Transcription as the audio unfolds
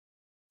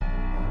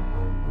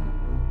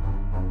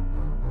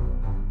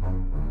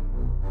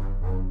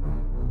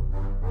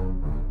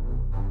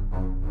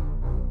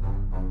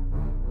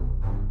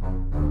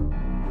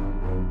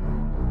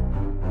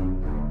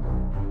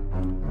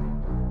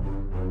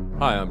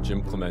Hi, I'm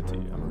Jim Clementi.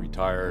 I'm a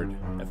retired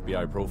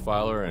FBI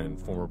profiler and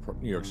former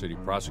New York City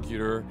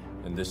prosecutor,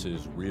 and this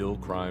is Real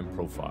Crime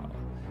Profile.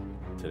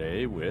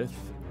 Today with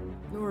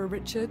Laura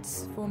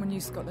Richards, former New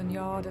Scotland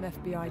Yard and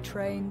FBI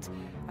trained.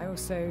 I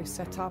also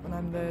set up and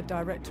I'm the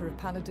director of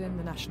Paladin,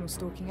 the National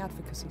Stalking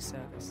Advocacy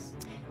Service.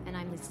 And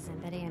I'm Lisa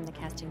Zambetti. I'm the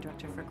casting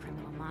director for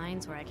Criminal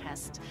Minds, where I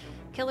cast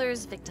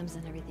killers, victims,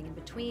 and everything in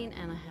between.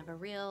 And I have a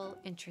real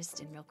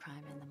interest in real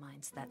crime and the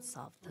minds that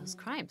solve those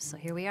crimes. So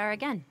here we are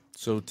again.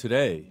 So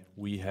today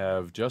we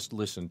have just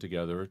listened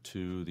together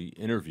to the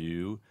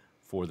interview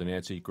for the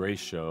Nancy Grace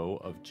show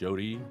of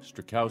Jodi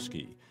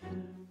Stachowski,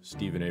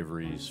 Stephen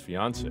Avery's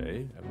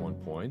fiance at one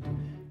point.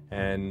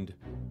 And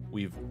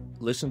we've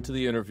listened to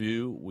the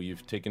interview,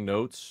 we've taken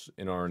notes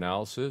in our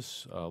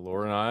analysis,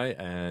 Laura and I,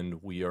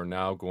 and we are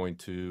now going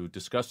to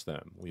discuss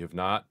them. We have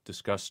not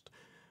discussed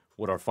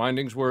what our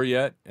findings were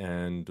yet,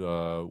 and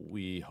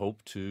we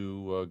hope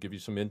to give you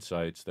some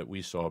insights that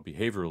we saw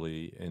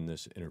behaviorally in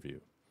this interview.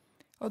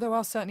 Although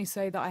I'll certainly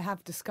say that I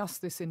have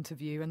discussed this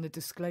interview and the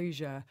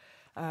disclosure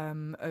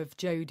of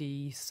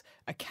Jodi's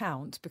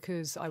account,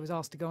 because I was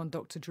asked to go on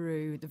Dr.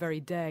 Drew the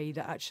very day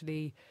that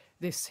actually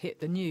this hit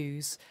the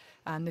news,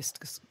 and this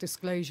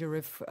disclosure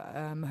of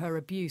her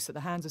abuse at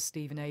the hands of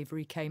Stephen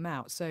Avery came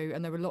out.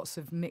 And there were lots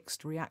of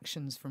mixed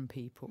reactions from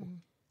people.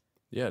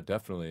 Yeah,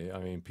 definitely. I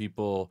mean,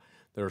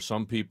 there are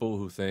some people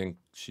who think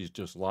she's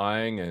just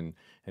lying and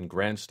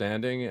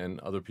grandstanding, and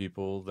other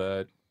people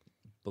that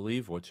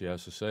believe what she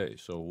has to say.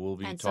 So we'll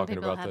be talking about that today. And some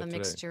people have a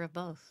mixture of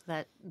both,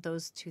 that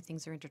those two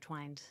things are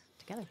intertwined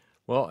together.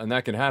 Well, and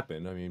that can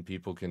happen. I mean,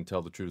 people can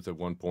tell the truth at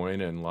one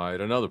point and lie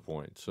at another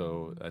point.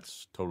 So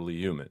that's totally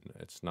human.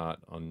 It's not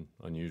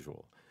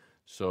unusual.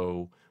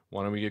 So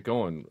why don't we get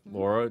going?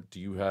 Laura, do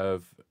you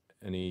have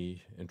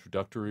any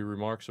introductory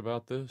remarks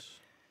about this?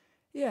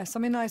 Yes, I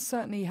mean, I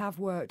certainly have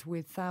worked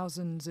with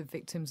thousands of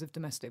victims of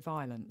domestic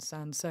violence.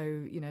 And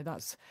so,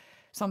 that's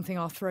something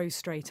I'll throw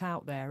straight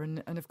out there.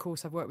 And of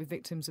course, I've worked with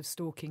victims of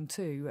stalking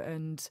too,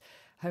 and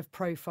have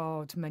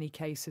profiled many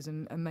cases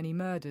and many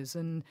murders.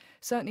 And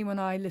certainly when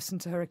I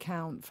listened to her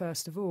account,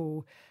 first of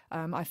all,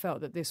 I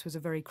felt that this was a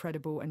very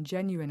credible and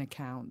genuine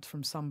account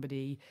from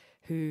somebody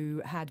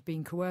who had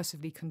been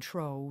coercively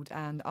controlled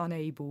and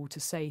unable to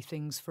say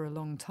things for a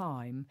long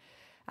time.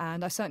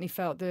 And I certainly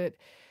felt that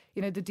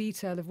the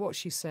detail of what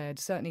she said,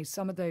 certainly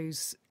some of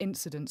those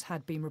incidents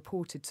had been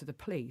reported to the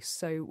police.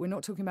 So we're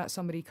not talking about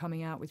somebody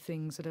coming out with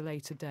things at a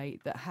later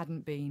date that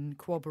hadn't been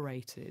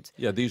corroborated.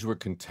 Yeah, these were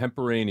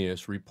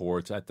contemporaneous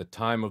reports at the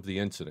time of the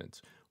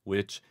incidents,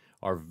 which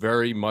are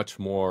very much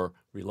more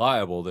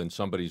reliable than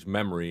somebody's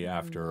memory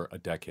after a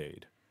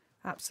decade.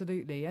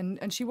 Absolutely.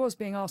 And she was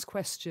being asked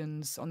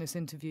questions on this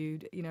interview,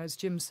 as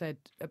Jim said,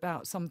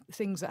 about some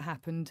things that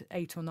happened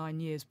 8 or 9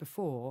 years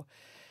before.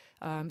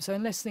 So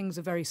unless things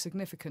are very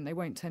significant, they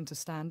won't tend to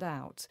stand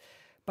out.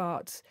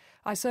 But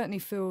I certainly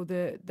feel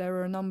that there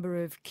are a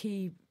number of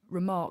key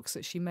remarks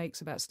that she makes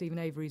about Stephen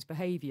Avery's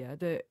behaviour,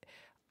 that,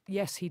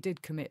 yes, he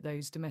did commit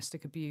those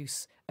domestic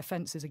abuse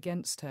offences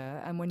against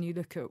her. And when you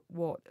look at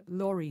what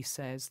Laurie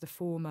says, the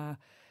former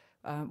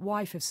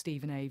wife of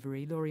Stephen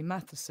Avery, Laurie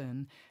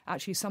Matheson,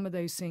 actually some of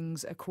those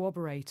things are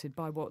corroborated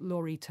by what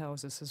Laurie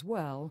tells us as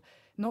well,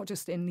 not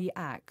just in the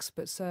acts,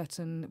 but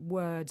certain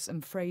words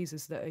and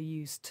phrases that are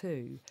used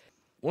too.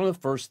 One of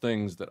the first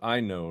things that I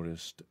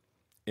noticed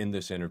in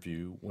this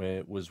interview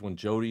was when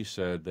Jodi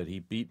said that he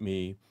beat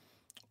me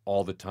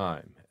all the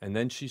time. And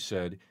then she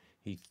said,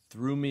 he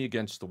threw me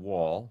against the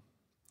wall.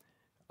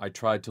 I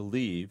tried to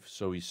leave,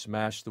 so he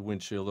smashed the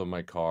windshield of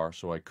my car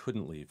so I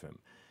couldn't leave him.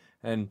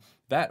 And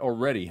that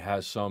already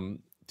has some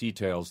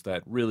details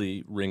that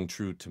really ring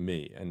true to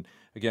me. And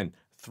again,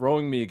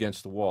 throwing me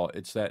against the wall,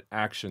 it's that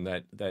action,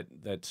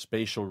 that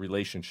spatial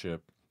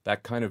relationship,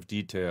 that kind of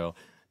detail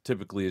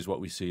typically is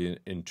what we see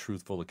in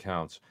truthful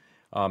accounts.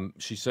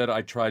 She said,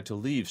 I tried to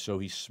leave, so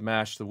he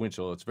smashed the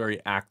windshield. It's very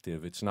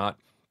active. It's not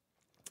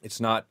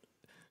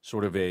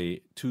sort of a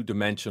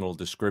two-dimensional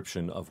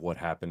description of what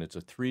happened. It's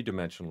a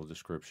three-dimensional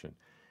description.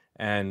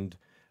 And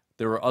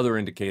there are other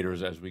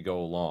indicators as we go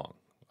along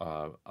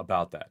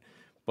about that.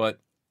 But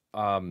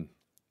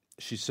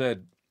she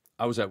said,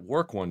 I was at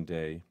work one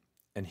day,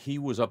 and he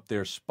was up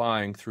there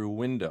spying through a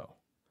window.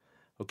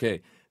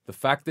 Okay, the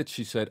fact that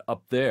she said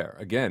up there,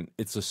 again,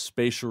 it's a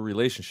spatial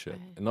relationship.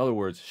 Right. In other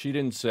words, she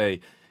didn't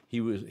say he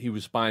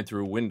was spying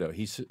through a window.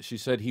 She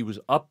said he was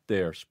up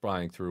there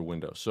spying through a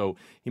window. So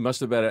he must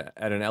have been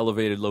at an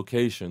elevated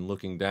location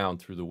looking down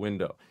through the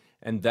window.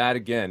 And that,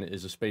 again,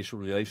 is a spatial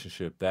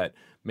relationship that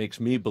makes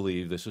me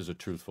believe this is a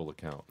truthful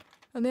account.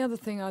 And the other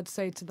thing I'd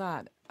say to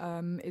that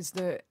is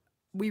that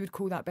we would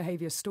call that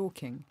behaviour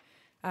stalking.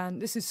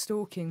 And this is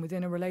stalking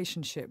within a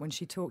relationship when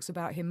she talks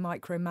about him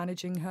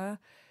micromanaging her.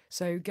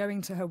 So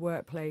going to her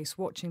workplace,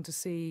 watching to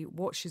see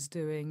what she's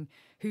doing,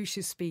 who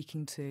she's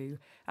speaking to.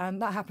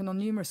 And that happened on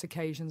numerous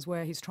occasions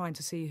where he's trying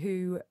to see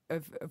who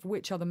of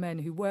which other men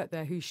who work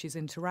there, who she's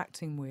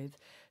interacting with,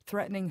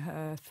 threatening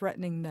her,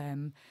 threatening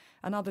them.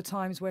 and other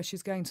times where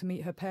she's going to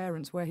meet her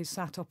parents, where he's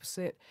sat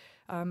opposite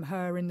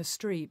her in the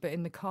street, but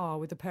in the car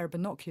with a pair of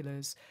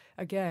binoculars,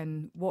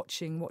 again,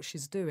 watching what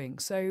she's doing.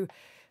 So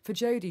for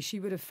Jodi, she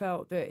would have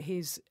felt that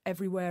he's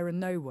everywhere and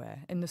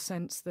nowhere, in the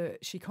sense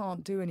that she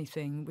can't do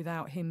anything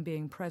without him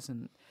being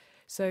present.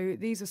 So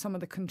these are some of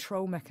the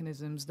control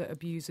mechanisms that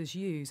abusers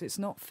use. It's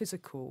not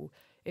physical,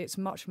 it's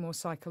much more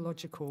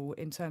psychological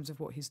in terms of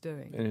what he's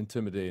doing. And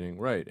intimidating,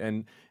 right.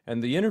 And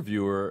the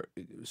interviewer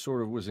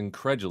sort of was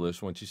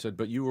incredulous when she said,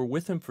 but you were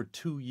with him for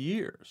 2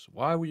 years.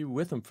 Why were you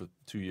with him for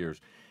 2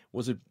 years?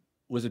 Was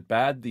it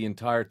bad the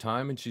entire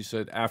time? And she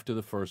said, after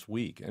the first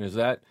week. And is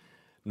that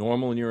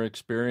normal in your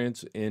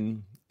experience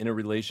in a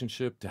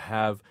relationship, to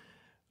have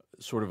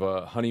sort of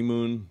a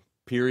honeymoon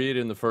period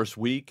in the first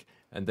week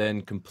and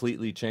then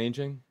completely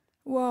changing?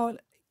 Well,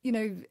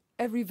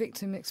 every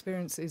victim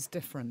experience is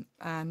different.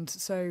 And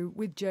so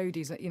with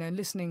Jodi's,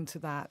 listening to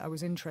that, I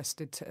was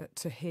interested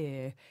to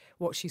hear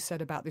what she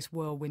said about this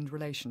whirlwind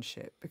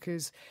relationship,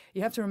 because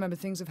you have to remember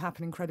things have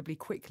happened incredibly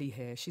quickly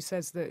here. She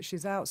says that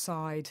she's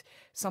outside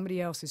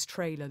somebody else's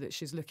trailer that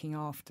she's looking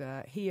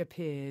after. He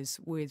appears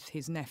with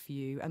his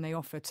nephew and they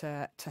offer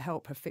to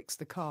help her fix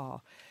the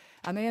car.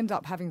 And they end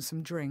up having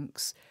some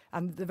drinks,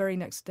 and the very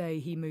next day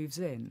he moves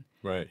in.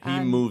 Right, he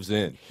moves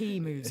in.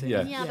 He moves in.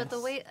 Yeah. Yeah, but the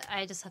way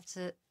I just have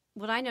to,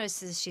 what I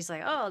noticed is she's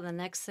like, oh, the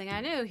next thing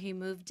I knew, he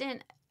moved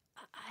in.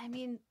 I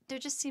mean, there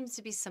just seems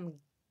to be some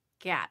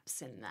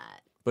gaps in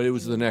that. But it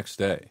was the next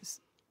day.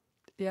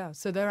 Yeah,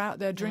 so they're out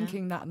there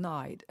drinking that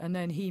night, and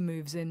then he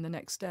moves in the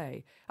next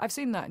day. I've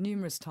seen that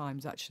numerous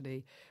times,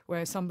 actually,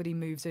 where somebody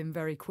moves in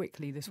very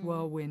quickly, this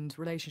whirlwind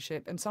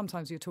relationship, and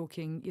sometimes you're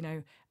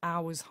talking,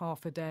 hours,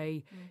 half a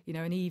day,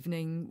 an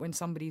evening when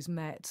somebody's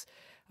met,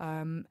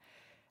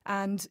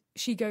 and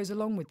she goes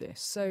along with this.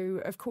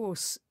 So, of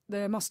course,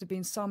 there must have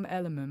been some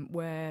element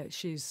where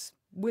she's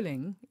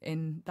willing,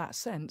 in that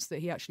sense, that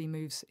he actually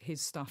moves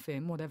his stuff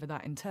in, whatever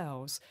that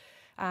entails.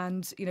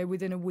 And,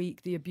 within a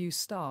week, the abuse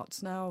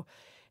starts. Now,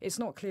 it's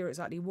not clear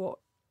exactly what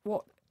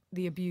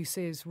the abuse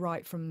is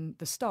right from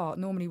the start.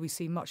 Normally, we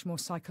see much more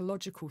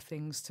psychological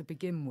things to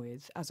begin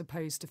with, as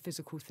opposed to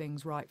physical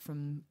things right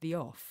from the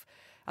off.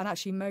 And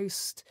actually,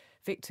 most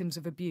victims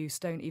of abuse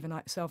don't even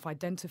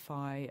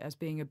self-identify as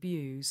being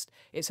abused.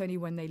 It's only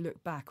when they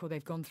look back or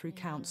they've gone through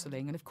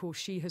counselling. And, of course,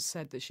 she has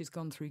said that she's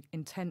gone through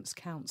intense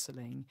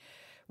counselling,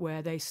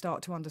 where they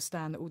start to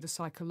understand that all the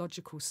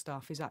psychological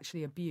stuff is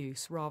actually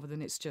abuse rather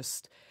than it's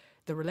just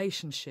the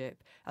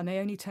relationship. And they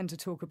only tend to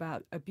talk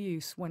about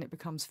abuse when it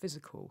becomes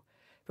physical.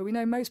 But we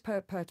know most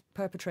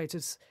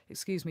perpetrators,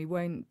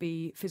 won't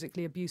be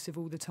physically abusive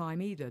all the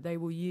time either. They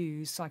will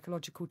use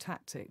psychological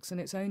tactics.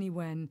 And it's only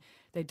when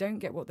they don't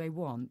get what they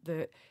want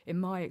that, in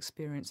my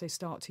experience, they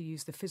start to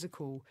use the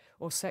physical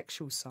or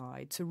sexual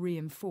side to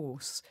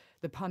reinforce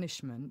the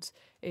punishment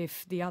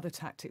if the other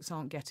tactics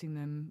aren't getting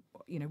them,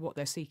 what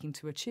they're seeking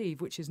to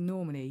achieve, which is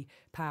normally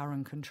power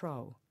and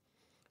control.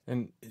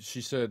 And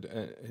she said,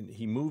 and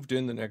he moved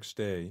in the next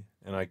day,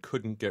 and I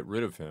couldn't get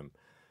rid of him.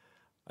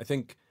 I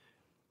think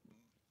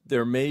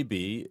there may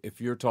be,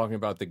 if you're talking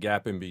about the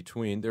gap in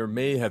between, there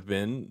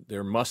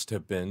must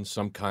have been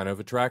some kind of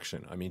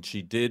attraction. I mean,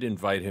 she did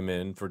invite him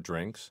in for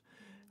drinks.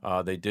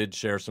 They did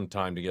share some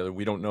time together.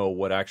 We don't know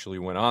what actually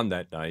went on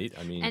that night.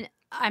 I mean, and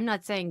I'm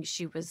not saying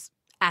she was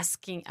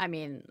asking. I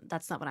mean,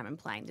 that's not what I'm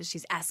implying, that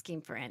she's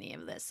asking for any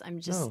of this. I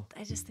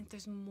just think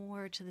there's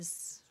more to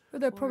this. Well,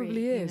 there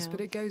probably is,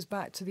 but it goes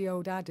back to the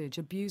old adage,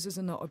 abusers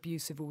are not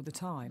abusive all the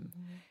time.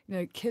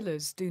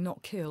 Killers do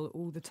not kill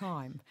all the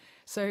time.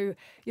 So,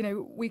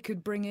 we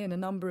could bring in a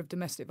number of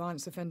domestic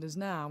violence offenders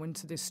now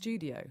into this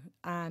studio,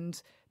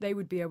 and they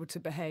would be able to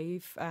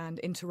behave and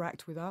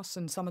interact with us,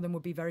 and some of them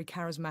would be very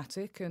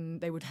charismatic, and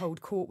they would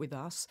hold court with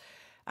us,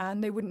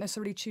 and they wouldn't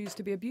necessarily choose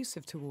to be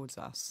abusive towards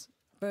us.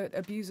 But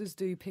abusers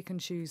do pick and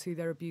choose who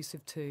they're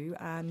abusive to.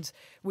 And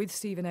with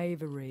Stephen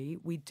Avery,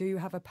 we do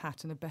have a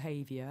pattern of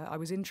behaviour. I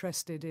was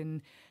interested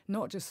in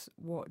not just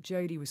what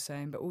Jodi was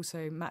saying, but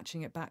also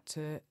matching it back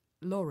to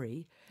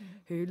Laurie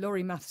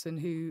Matheson,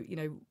 who,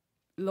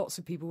 lots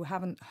of people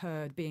haven't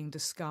heard being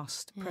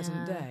discussed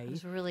present day. I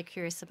was really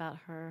curious about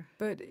her.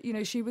 But,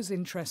 she was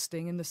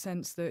interesting in the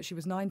sense that she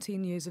was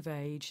 19 years of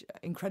age,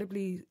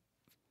 incredibly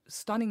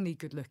stunningly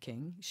good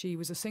looking. She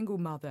was a single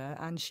mother,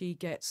 and she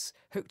gets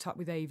hooked up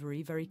with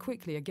Avery very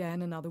quickly.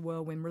 Again, another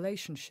whirlwind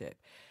relationship.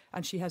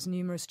 And she has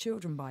numerous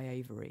children by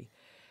Avery.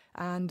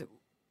 And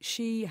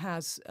she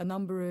has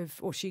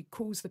she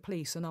calls the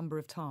police a number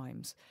of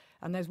times.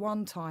 And there's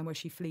one time where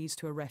she flees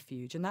to a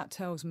refuge. And that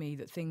tells me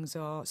that things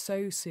are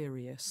so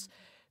serious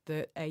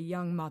that a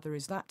young mother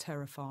is that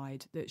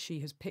terrified that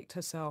she has picked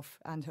herself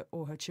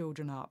or her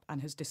children up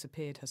and has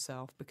disappeared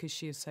herself because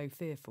she is so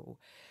fearful.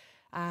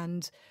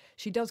 And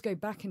she does go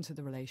back into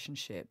the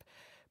relationship.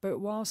 But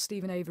while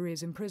Stephen Avery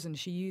is in prison,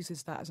 she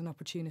uses that as an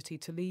opportunity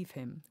to leave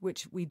him,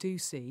 which we do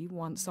see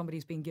once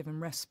somebody's been given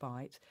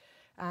respite.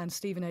 And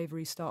Stephen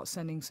Avery starts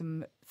sending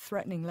some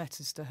threatening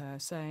letters to her,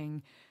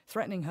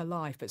 threatening her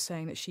life, but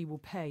saying that she will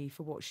pay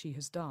for what she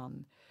has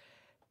done.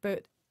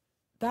 But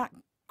that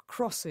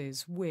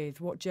crosses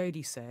with what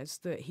Jodi says,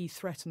 that he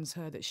threatens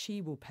her that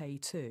she will pay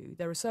too.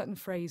 There are certain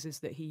phrases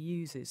that he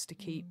uses to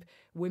keep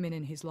women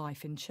in his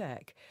life in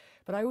check.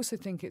 But I also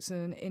think it's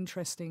an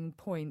interesting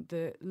point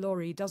that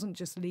Laurie doesn't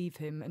just leave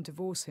him and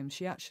divorce him.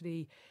 She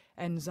actually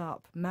ends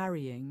up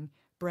marrying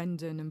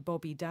Brendan and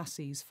Bobby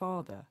Dassey's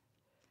father.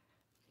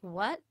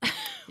 What?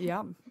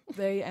 Yeah,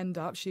 they end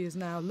up, she is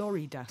now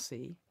Laurie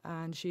Dassey,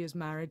 and she is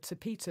married to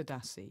Peter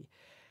Dassey.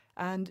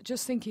 And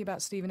just thinking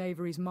about Stephen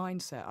Avery's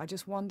mindset, I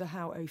just wonder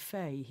how au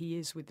fait he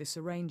is with this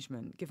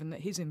arrangement, given that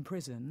he's in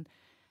prison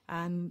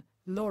and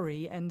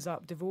Laurie ends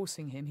up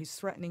divorcing him. He's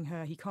threatening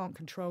her, he can't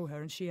control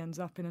her, and she ends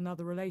up in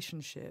another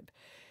relationship.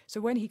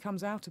 So when he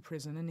comes out of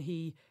prison and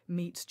he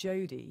meets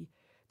Jodi,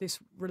 this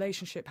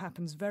relationship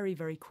happens very,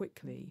 very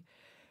quickly.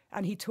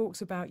 And he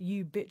talks about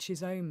 "you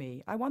bitches owe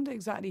me." I wonder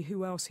exactly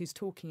who else he's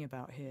talking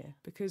about here,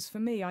 because for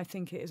me, I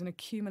think it is an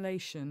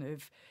accumulation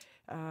of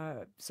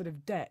sort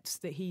of debts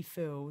that he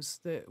feels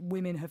that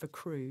women have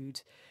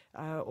accrued,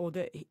 or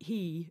that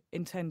he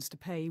intends to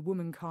pay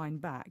womankind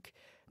back.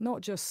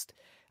 Not just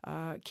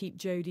keep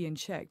Jodi in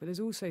check, but there's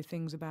also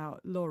things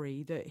about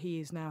Laurie that he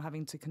is now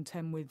having to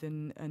contend with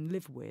and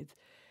live with.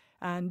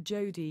 And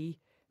Jodi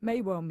may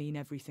well mean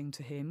everything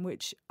to him,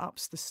 which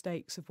ups the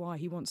stakes of why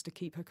he wants to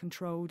keep her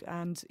controlled.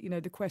 And, you know,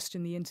 the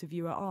question the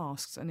interviewer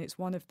asks, and it's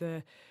one of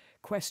the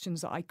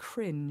questions that I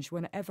cringe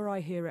whenever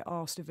I hear it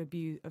asked of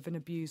an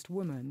abused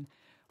woman: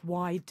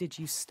 why did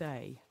you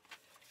stay?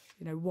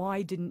 You know,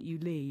 why didn't you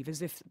leave?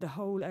 As if the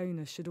whole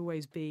onus should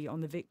always be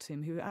on the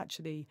victim, who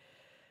actually,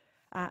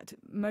 at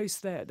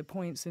most the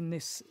points in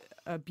this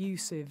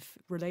abusive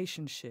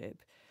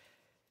relationship,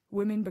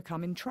 women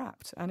become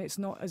entrapped, and it's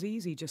not as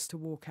easy just to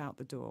walk out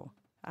the door.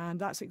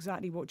 And that's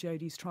exactly what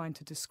Jodi's trying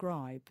to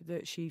describe,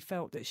 that she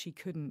felt that she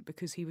couldn't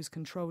because he was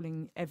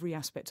controlling every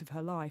aspect of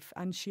her life,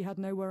 and she had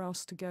nowhere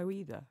else to go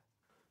either.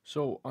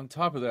 So on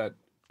top of that,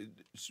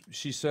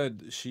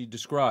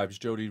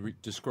 Jodi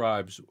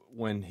describes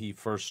when he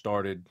first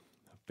started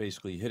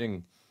basically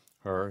hitting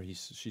her.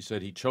 She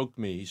said he choked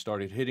me, he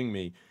started hitting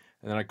me,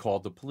 and then I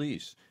called the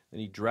police. And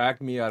he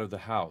dragged me out of the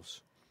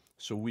house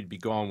so we'd be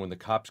gone when the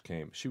cops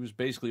came. She was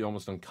basically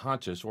almost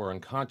unconscious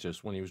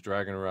when he was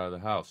dragging her out of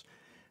the house.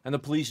 And the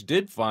police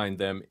did find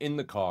them in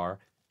the car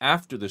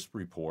after this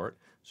report.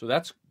 So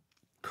that's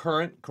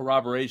current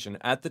corroboration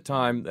at the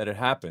time that it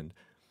happened,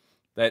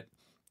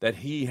 that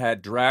he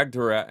had dragged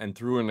her out and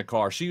threw her in the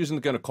car. She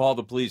wasn't going to call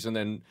the police and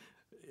then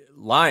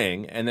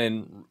lying and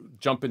then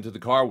jump into the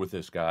car with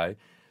this guy.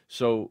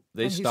 So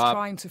they stopped. He's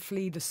trying to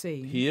flee the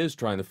scene. He is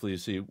trying to flee the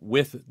scene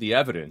with the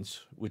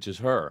evidence, which is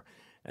her.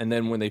 And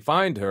then when they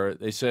find her,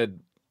 they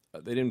said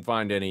they didn't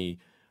find any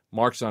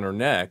marks on her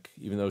neck,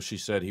 even though she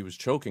said he was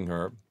choking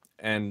her.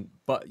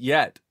 But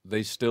yet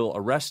they still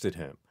arrested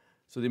him.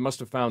 So they must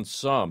have found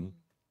some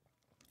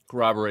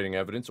corroborating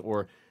evidence,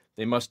 or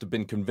they must have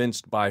been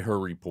convinced by her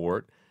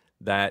report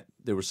that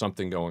there was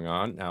something going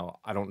on. Now,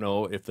 I don't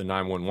know if the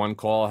 911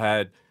 call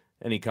had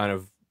any kind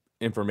of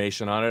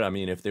information on it. I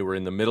mean, if they were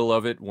in the middle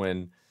of it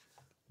when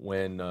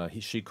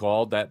she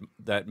called,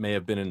 that may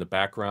have been in the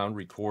background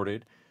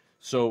recorded.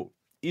 So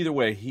either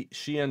way,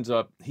 he ends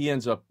up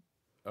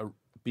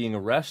being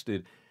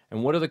arrested.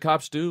 And what do the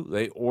cops do?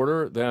 They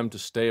order them to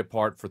stay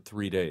apart for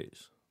 3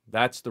 days.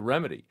 That's the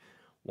remedy.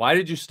 Why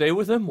did you stay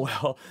with him?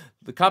 Well,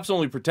 the cops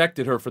only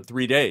protected her for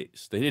 3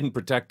 days. They didn't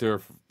protect her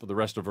for the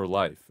rest of her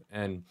life.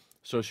 And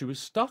so she was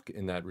stuck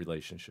in that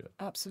relationship.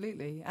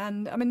 Absolutely.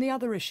 And I mean, the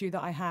other issue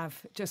that I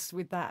have just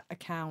with that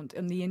account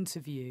and the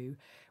interview,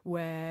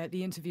 where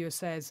the interviewer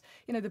says,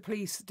 you know, the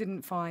police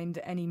didn't find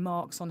any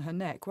marks on her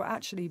neck. Well,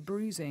 actually,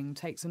 bruising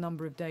takes a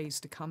number of days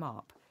to come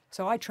up.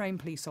 So I train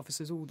police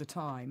officers all the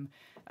time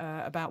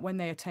about when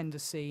they attend a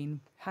scene,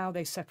 how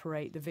they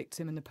separate the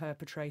victim and the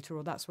perpetrator,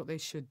 or that's what they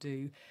should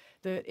do.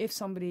 That if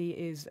somebody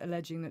is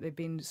alleging that they've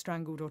been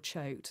strangled or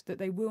choked, that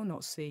they will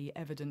not see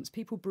evidence.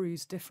 People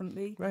bruise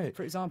differently. Right.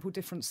 For example,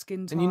 different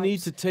skin types. And you need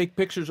to take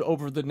pictures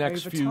over the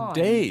next few time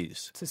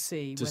days to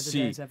see whether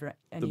there's ever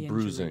any the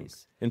bruising.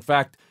 injuries. In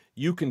fact,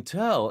 you can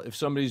tell if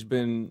somebody's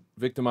been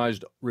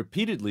victimized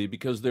repeatedly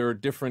because there are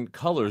different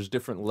colors,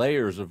 different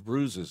layers of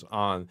bruises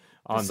on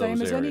those areas. The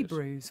same as any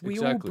bruise. We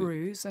all Exactly.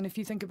 bruise, and if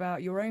you think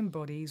about your own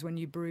bodies, when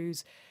you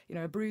bruise, you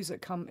know, a bruise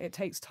it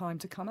takes time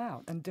to come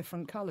out, and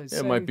different colours.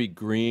 Yeah, it might be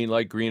green,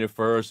 light green at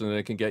first, and then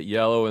it can get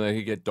yellow, and then it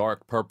can get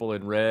dark purple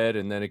and red,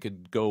 and then it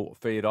could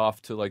fade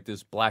off to like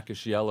this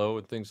blackish yellow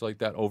and things like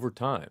that over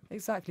time.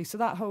 Exactly. So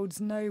that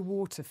holds no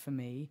water for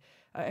me.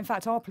 In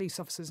fact, our police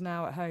officers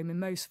now at home in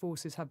most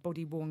forces have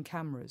body-worn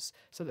cameras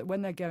so that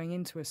when they're going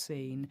into a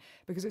scene,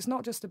 because it's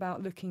not just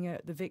about looking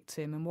at the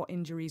victim and what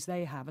injuries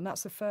they have, and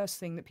that's the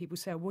first thing that people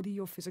say, what are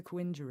your physical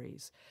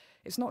injuries?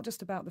 It's not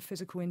just about the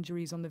physical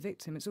injuries on the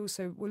victim, it's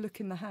also, well, look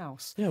in the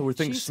house. Yeah, were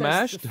things She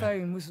smashed? says the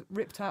phone was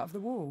ripped out of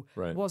the wall.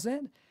 Right. Was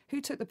it?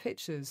 Who took the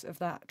pictures of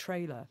that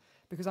trailer?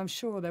 Because I'm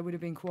sure there would have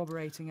been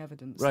corroborating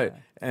evidence Right.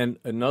 there. And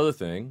another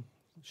thing,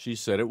 she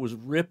said it was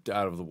ripped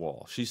out of the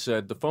wall. She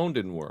said the phone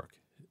didn't work.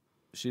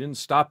 She didn't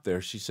stop there.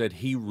 She said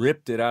he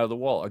ripped it out of the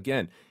wall.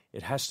 Again,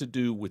 It has to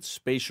do with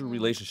spatial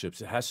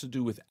relationships. It has to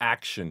do with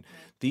action.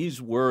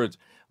 These words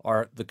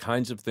are the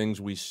kinds of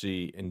things we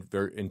see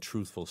in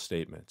truthful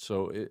statements.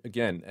 So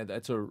again,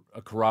 that's a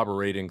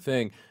corroborating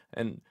thing.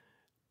 And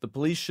the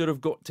police should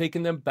have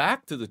taken them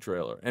back to the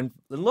trailer and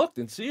looked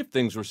and see if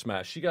things were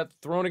smashed. She got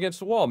thrown against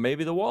the wall.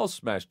 Maybe the wall's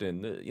smashed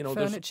in.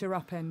 Furniture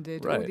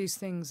upended, right. All these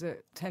things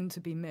that tend to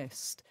be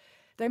missed.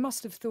 They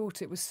must have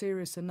thought it was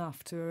serious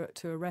enough to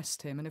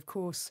arrest him. And of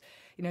course,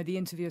 the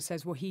interviewer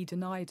says, well, he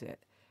denied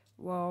it.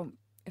 Well,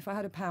 if I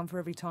had £1 for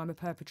every time a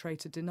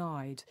perpetrator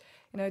denied,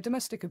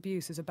 domestic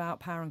abuse is about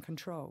power and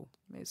control.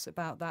 It's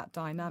about that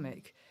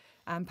dynamic.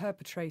 And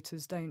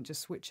perpetrators don't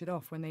just switch it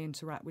off when they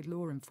interact with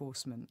law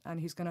enforcement. And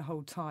he's going to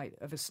hold tight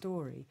of a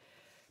story.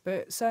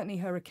 But certainly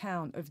her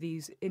account of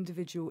these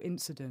individual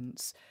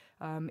incidents,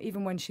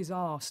 even when she's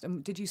asked,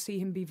 did you see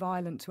him be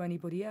violent to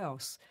anybody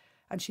else?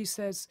 And she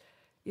says,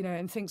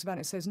 and thinks about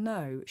it, says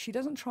no. She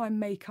doesn't try and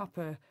make up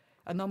a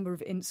number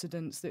of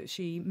incidents that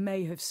she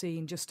may have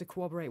seen just to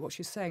corroborate what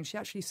she's saying. She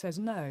actually says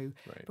no.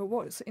 Right. But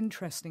what's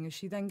interesting is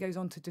she then goes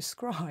on to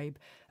describe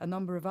a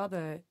number of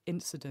other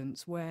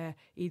incidents where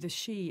either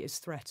she is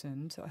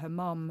threatened, or her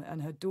mum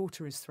and her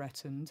daughter is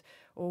threatened,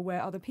 or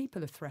where other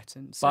people are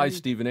threatened. By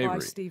Stephen Avery. By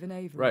Stephen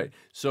Avery. Right.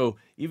 So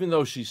even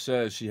though she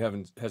says she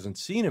hasn't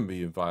seen him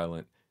being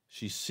violent,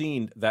 she's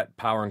seen that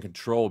power and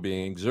control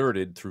being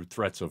exerted through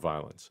threats of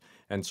violence.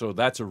 And so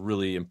that's a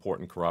really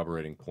important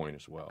corroborating point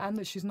as well. And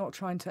that she's not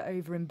trying to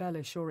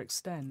over-embellish or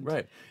extend.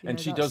 Right.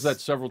 And she does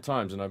that several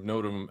times, and I've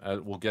noted him,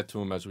 we'll get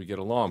to him as we get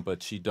along,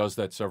 but she does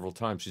that several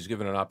times. She's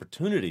given an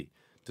opportunity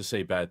to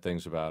say bad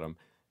things about him,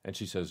 and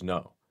she says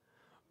no.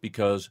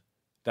 Because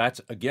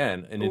that's,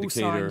 again, an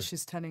indicator. All signs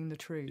she's telling the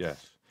truth.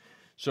 Yes.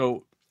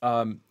 So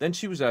then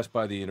she was asked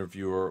by the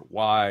interviewer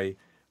why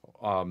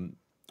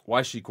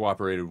she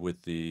cooperated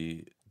with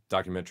the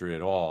documentary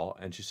at all,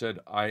 and she said,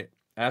 I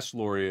asked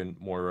Lori and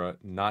Moira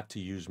not to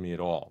use me at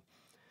all.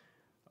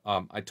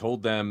 I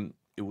told them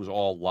it was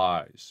all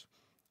lies,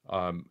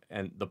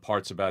 and the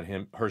parts about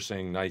her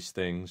saying nice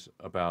things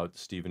about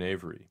Stephen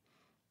Avery.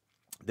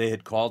 They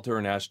had called her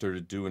and asked her to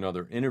do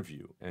another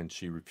interview, and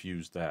she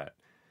refused that.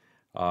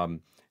 And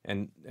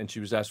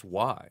she was asked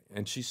why,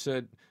 and she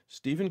said,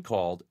 Stephen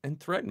called and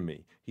threatened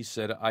me. He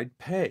said I'd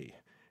pay,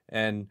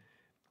 and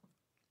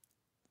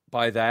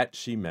by that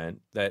she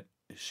meant that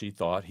she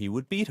thought he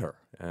would beat her,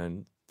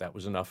 and that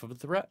was enough of a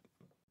threat.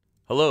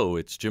 Hello,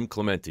 it's Jim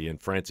Clementi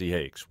and Francie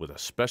Hakes with a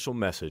special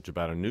message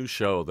about a new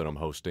show that I'm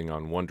hosting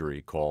on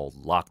Wondery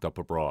called Locked Up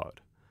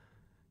Abroad.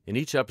 In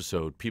each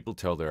episode, people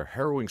tell their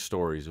harrowing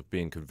stories of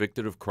being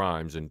convicted of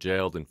crimes and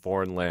jailed in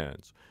foreign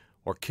lands,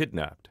 or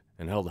kidnapped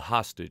and held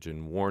hostage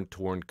in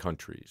war-torn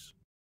countries.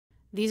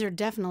 These are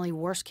definitely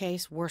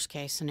worst-case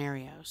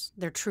scenarios.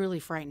 They're truly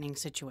frightening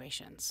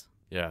situations.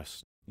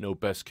 Yes, no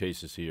best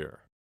cases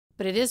here.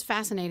 But it is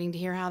fascinating to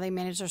hear how they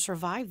manage to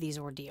survive these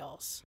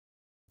ordeals.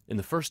 In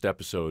the first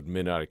episode,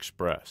 Midnight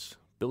Express,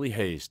 Billy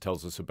Hayes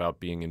tells us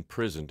about being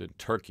imprisoned in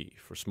Turkey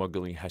for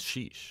smuggling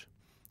hashish.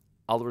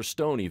 Oliver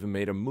Stone even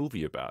made a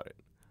movie about it.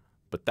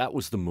 But that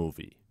was the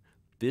movie.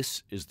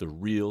 This is the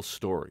real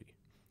story.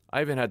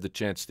 I even had the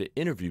chance to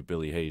interview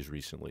Billy Hayes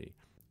recently,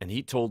 and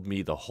he told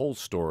me the whole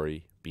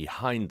story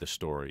behind the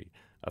story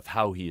of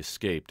how he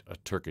escaped a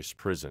Turkish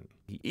prison.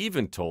 He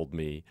even told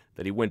me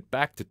that he went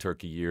back to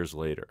Turkey years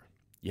later.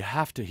 You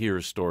have to hear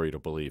his story to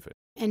believe it.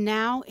 And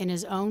now, in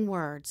his own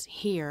words,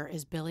 here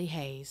is Billy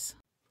Hayes.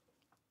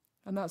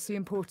 And that's the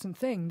important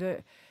thing,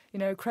 that,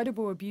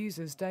 credible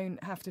abusers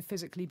don't have to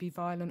physically be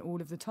violent all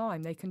of the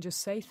time. They can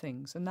just say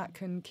things, and that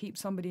can keep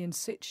somebody in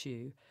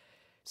situ.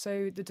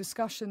 So the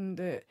discussion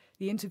that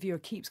the interviewer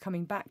keeps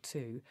coming back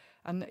to,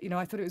 and,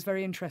 I thought it was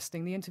very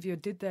interesting. The interviewer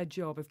did their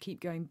job of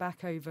keep going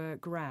back over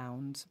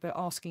ground, but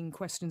asking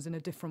questions in a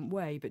different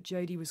way. But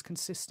Jodi was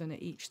consistent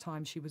at each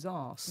time she was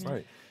asked,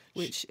 right.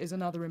 Which is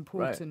another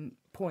important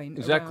point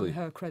exactly. around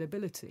her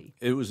credibility.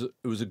 It was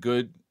a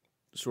good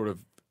sort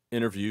of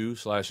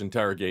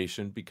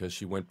interview/interrogation because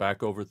she went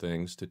back over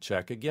things to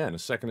check again a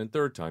second and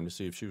third time to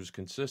see if she was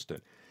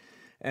consistent.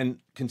 And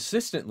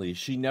consistently,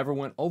 she never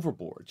went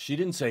overboard. She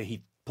didn't say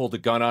he pulled a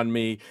gun on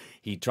me.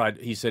 He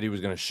said he was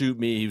going to shoot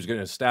me. He was going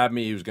to stab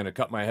me. He was going to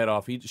cut my head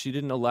off. She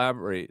didn't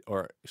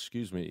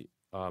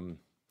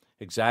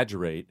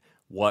exaggerate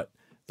what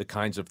the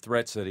kinds of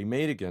threats that he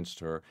made against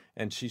her.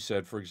 And she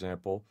said, for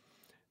example,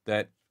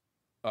 that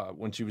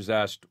when she was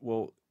asked,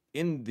 well,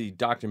 in the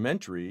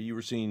documentary, you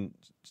were seen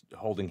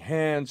holding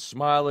hands,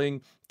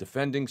 smiling,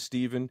 defending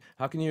Stephen.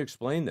 How can you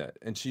explain that?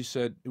 And she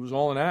said, it was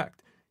all an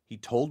act. He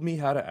told me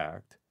how to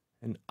act,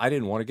 and I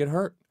didn't want to get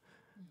hurt.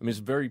 I mean, it's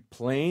very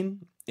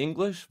plain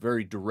English,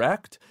 very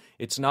direct.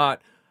 It's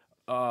not,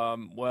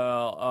 It's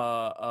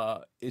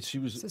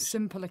a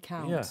simple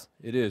account. Yeah,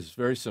 it is.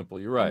 Very simple.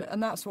 You're right.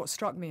 And that's what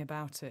struck me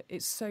about it.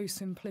 It's so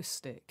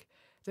simplistic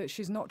that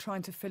she's not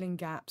trying to fill in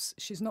gaps.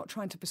 She's not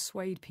trying to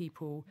persuade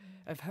people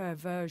of her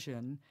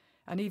version.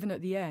 And even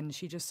at the end,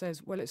 she just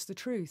says, well, it's the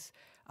truth.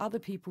 Other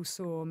people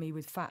saw me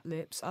with fat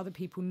lips. Other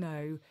people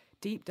know.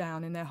 deep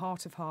down in their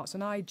heart of hearts,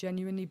 and I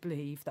genuinely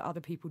believe that other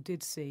people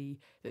did see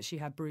that she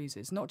had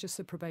bruises, not just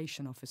the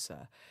probation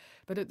officer.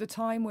 But at the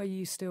time where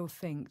you still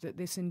think that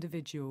this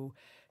individual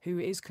who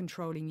is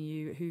controlling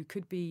you, who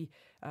could be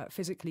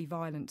physically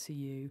violent to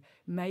you,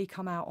 may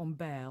come out on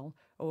bail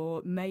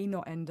or may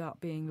not end up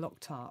being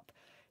locked up,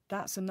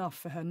 that's enough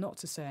for her not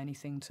to say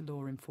anything to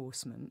law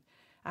enforcement.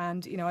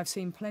 And, you know, I've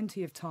seen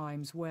plenty of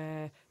times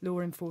where law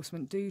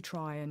enforcement do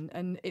try,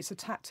 and it's a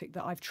tactic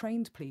that I've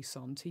trained police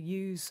on, to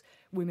use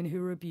women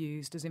who are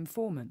abused as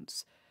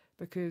informants,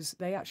 because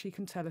they actually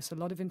can tell us a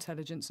lot of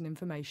intelligence and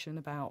information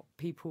about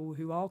people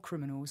who are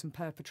criminals and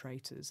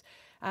perpetrators.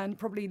 And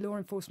probably law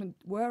enforcement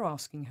were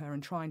asking her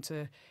and trying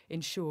to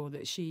ensure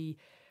that she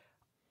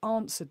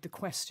answered the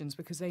questions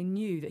because they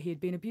knew that he had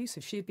been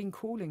abusive. She had been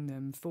calling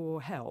them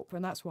for help,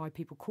 and that's why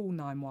people call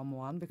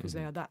 911, because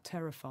they are that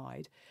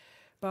terrified.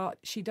 But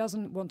she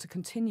doesn't want to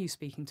continue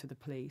speaking to the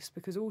police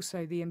because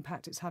also the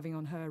impact it's having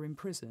on her in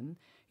prison.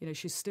 You know,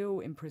 she's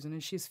still in prison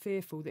and she's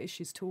fearful that if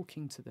she's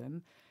talking to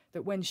them,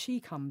 that when she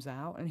comes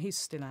out and he's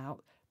still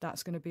out,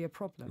 that's going to be a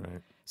problem.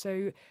 Right.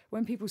 So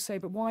when people say,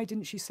 but why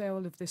didn't she say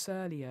all of this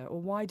earlier?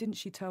 Or why didn't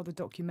she tell the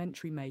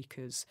documentary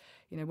makers?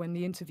 You know, when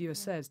the interviewer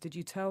says, did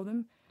you tell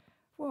them?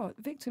 Well,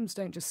 victims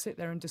don't just sit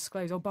there and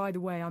disclose, oh, by the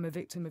way, I'm a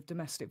victim of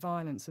domestic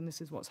violence and this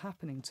is what's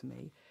happening to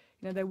me.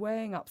 You know, they're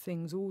weighing up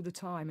things all the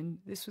time, and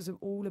this was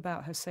all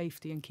about her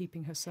safety and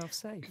keeping herself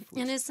safe.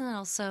 And isn't it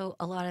also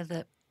a lot of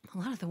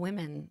the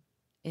women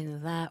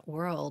in that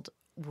world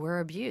were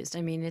abused?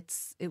 I mean,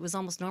 it was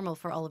almost normal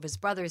for all of his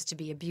brothers to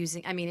be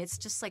abusing. I mean, it's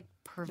just like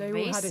pervasive.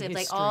 They all had a history,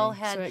 they all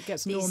had so it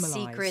gets these normalised,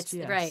 secrets,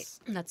 yes. right?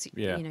 That's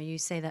you know, you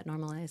say that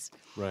normalized,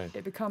 Right.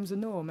 It becomes a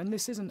norm, and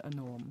this isn't a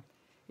norm.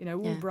 You know,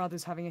 all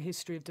brothers having a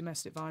history of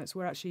domestic violence,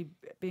 where actually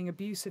being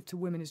abusive to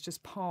women is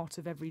just part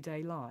of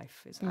everyday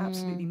life. It's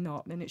absolutely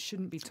not, and it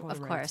shouldn't be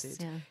tolerated. Of course,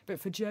 yeah.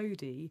 But for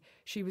Jodi,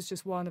 she was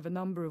just one of a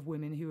number of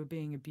women who were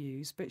being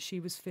abused, but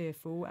she was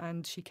fearful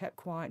and she kept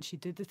quiet. She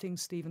did the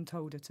things Stephen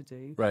told her to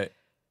do. Right.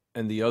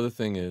 And the other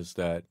thing is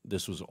that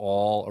this was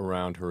all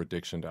around her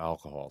addiction to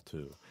alcohol,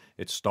 too.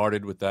 It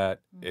started with that.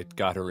 It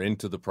got her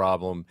into the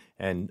problem.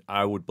 And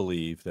I would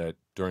believe that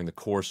during the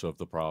course of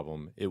the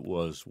problem, it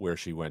was where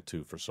she went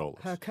to for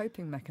solace. Her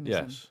coping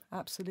mechanism. Yes.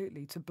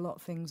 Absolutely, to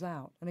blot things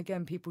out. And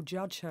again, people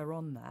judge her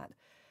on that.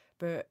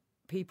 But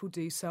people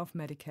do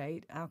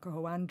self-medicate,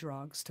 alcohol and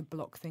drugs, to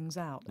block things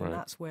out. And Right.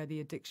 that's where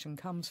the addiction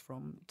comes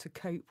from, to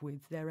cope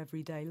with their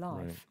everyday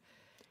life. Right.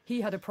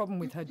 He had a problem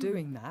with her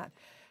doing that.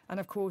 And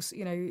of course,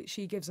 you know,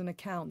 she gives an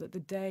account that the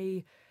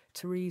day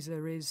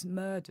Teresa is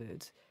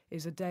murdered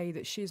is a day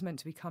that she's meant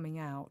to be coming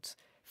out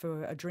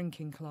for a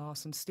drinking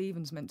class and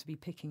Stephen's meant to be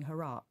picking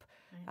her up,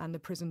 and the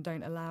prison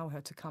don't allow her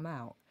to come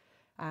out.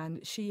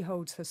 And she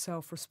holds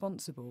herself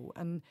responsible.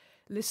 And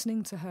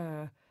listening to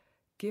her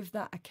give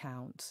that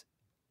account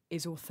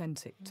is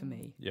authentic to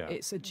me. Yeah.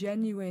 It's a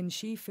genuine,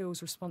 she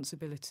feels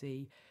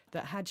responsibility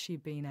that had she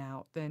been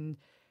out, then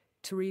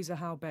Teresa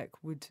Halbeck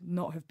would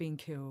not have been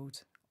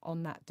killed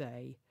on that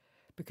day,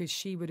 because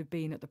she would have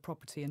been at the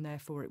property and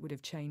therefore it would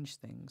have changed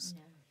things.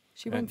 Yeah.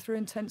 She went through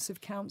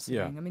intensive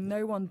counselling. Yeah. I mean,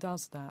 no one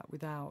does that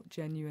without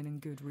genuine and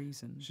good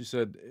reason. She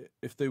said,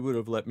 if they would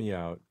have let me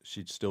out,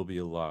 she'd still be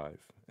alive.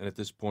 And at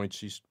this point,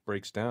 she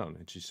breaks down.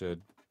 And she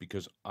said,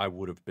 because I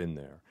would have been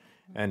there.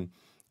 And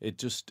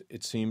it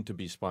seemed to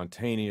be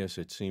spontaneous.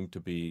 It seemed to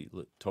be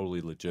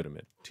totally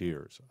legitimate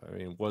tears. I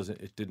mean,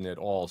 it didn't at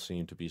all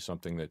seem to be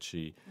something that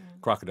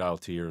crocodile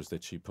tears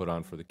that she put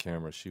on for the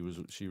camera. She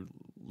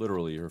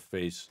literally, her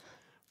face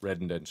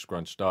reddened and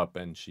scrunched up,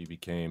 and she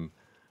became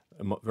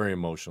very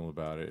emotional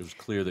about it. It was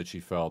clear that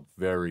she felt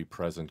very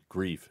present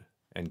grief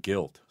and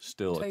guilt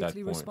still totally at that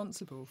point.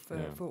 Responsible for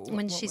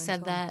when what she went said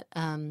on.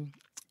 that,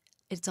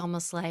 it's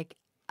almost like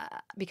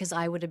because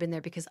I would have been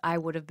there, because I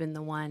would have been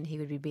the one he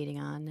would be beating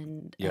on,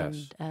 and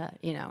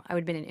you know, I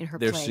would have been in her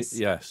place.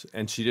 Yes,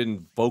 and she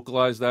didn't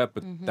vocalize that,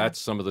 but that's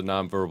some of the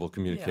nonverbal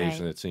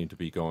communication that seemed to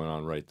be going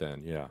on right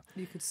then. Yeah,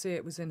 you could see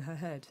it was in her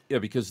head. Yeah,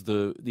 because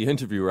the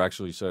interviewer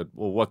actually said,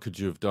 "Well, what could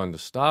you have done to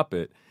stop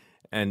it?"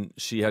 And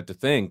she had to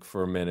think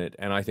for a minute,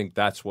 and I think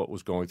that's what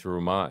was going through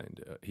her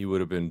mind. He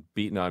would have been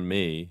beating on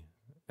me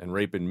and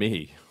raping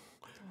me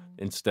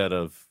instead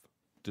of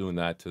doing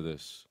that to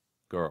this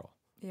girl.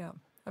 Yeah.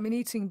 I mean,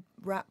 eating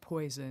rat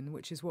poison,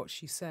 which is what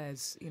she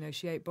says, you know,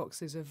 she ate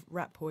boxes of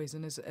rat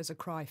poison as a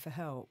cry for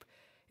help,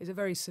 is a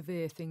very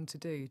severe thing to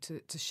do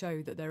to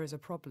show that there is a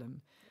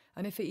problem.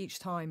 And if at each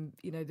time,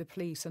 you know, the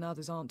police and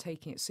others aren't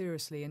taking it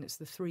seriously and it's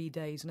the 3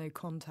 days, no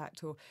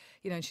contact, or,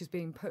 you know, she's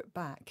being put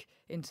back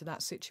into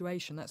that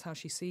situation, that's how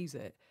she sees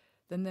it,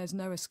 then there's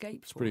no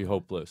escape. It's pretty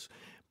hopeless.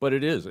 But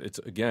it is. It's,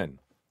 again,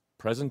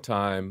 present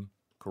time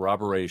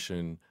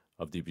corroboration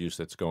of the abuse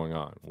that's going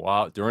on.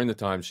 During the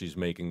time she's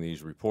making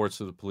these reports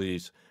to the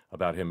police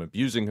about him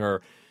abusing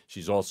her,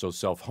 she's also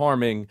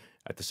self-harming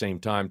at the same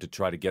time to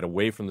try to get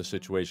away from the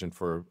situation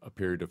for a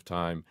period of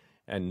time,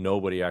 and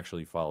nobody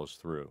actually follows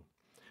through.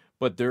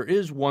 But there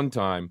is one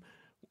time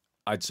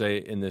I'd say,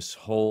 in this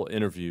whole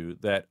interview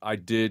that I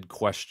did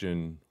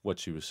question what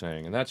she was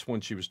saying. And that's when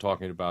she was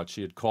talking about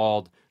she had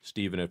called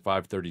Stephen at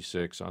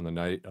 5:36 on the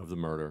night of the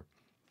murder.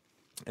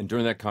 And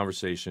during that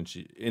conversation,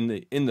 she in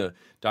the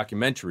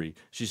documentary,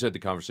 she said the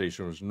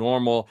conversation was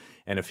normal,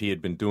 and if he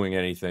had been doing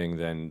anything,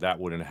 then that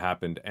wouldn't have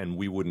happened, and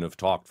we wouldn't have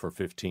talked for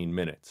 15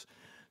 minutes.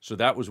 So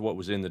that was what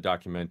was in the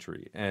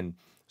documentary. And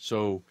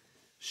so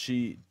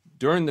she,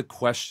 during the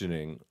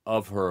questioning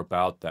of her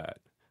about that,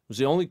 was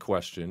the only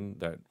question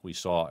that we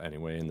saw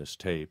anyway in this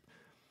tape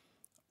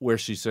where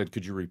she said,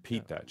 "Could you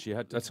repeat that?"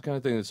 That's the kind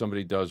of thing that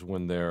somebody does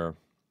when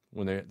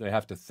they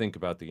have to think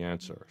about the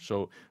answer.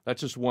 So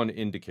that's just one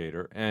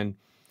indicator. And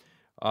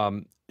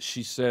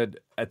she said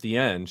at the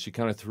end, she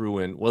kind of threw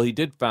in, well, he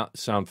did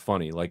sound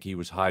funny, like he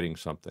was hiding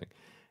something.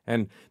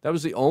 And that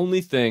was the only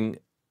thing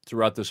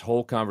throughout this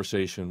whole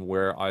conversation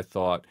where I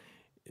thought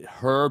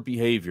her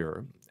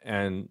behavior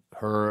and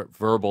her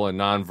verbal and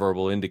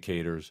nonverbal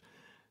indicators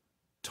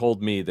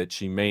told me that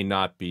she may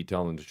not be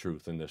telling the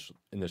truth in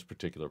this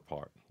particular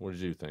part. What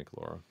did you think,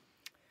 Laura?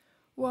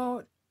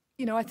 Well,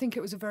 you know, I think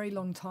it was a very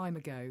long time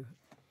ago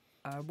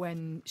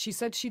when she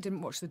said she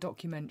didn't watch the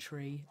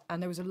documentary,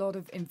 and there was a lot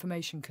of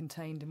information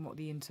contained in what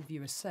the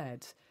interviewer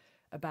said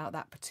about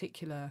that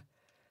particular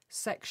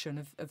section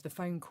of the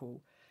phone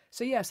call.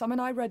 So, yes, I mean,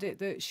 I read it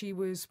that she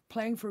was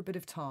playing for a bit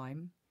of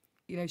time.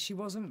 You know, she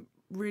wasn't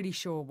really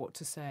sure what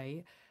to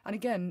say. And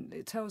again,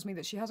 it tells me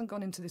that she hasn't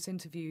gone into this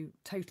interview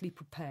totally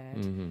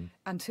prepared,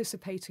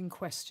 anticipating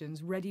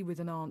questions, ready with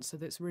an answer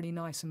that's really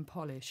nice and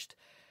polished.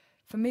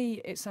 For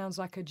me, it sounds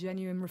like a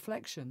genuine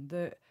reflection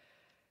that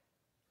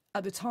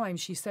at the time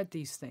she said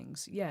these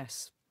things,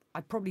 yes,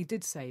 I probably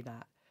did say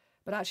that.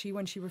 But actually,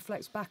 when she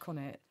reflects back on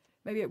it,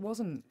 maybe it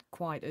wasn't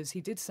quite as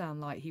he did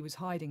sound like he was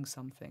hiding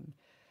something.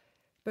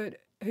 But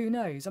who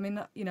knows? I mean,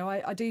 you know,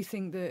 I do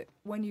think that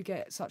when you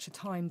get such a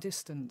time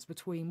distance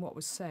between what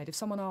was said, if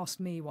someone asked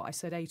me what I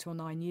said 8 or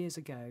 9 years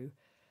ago,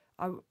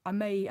 I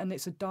may, and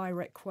it's a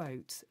direct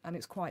quote, and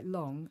it's quite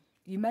long,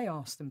 you may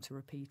ask them to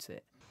repeat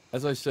it.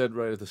 As I said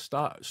right at the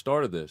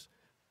start of this,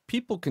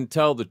 people can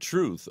tell the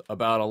truth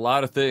about a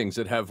lot of things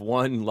that have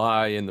one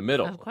lie in the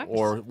middle,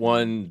 or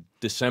one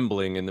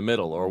dissembling in the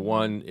middle, or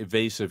one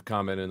evasive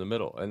comment in the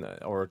middle,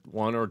 or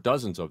one or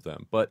dozens of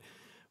them. But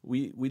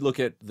we look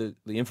at the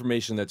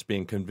information that's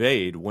being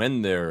conveyed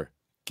when they're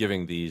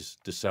giving these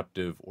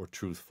deceptive or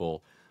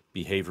truthful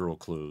behavioral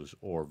clues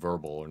or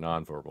verbal or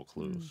nonverbal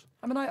clues.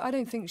 I mean, I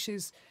don't think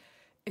she's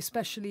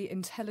especially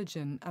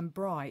intelligent and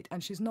bright,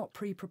 and she's not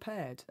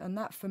pre-prepared. And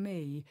that, for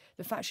me,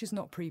 the fact she's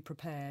not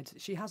pre-prepared,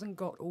 she hasn't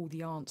got all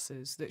the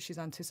answers, that she's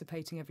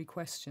anticipating every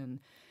question,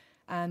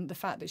 and the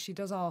fact that she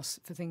does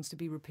ask for things to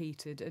be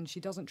repeated and she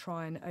doesn't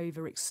try and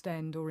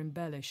overextend or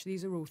embellish,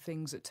 these are all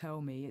things that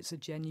tell me it's a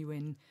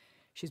genuine...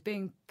 She's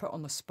being put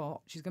on the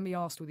spot. She's going to be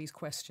asked all these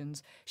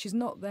questions. She's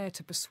not there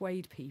to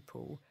persuade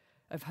people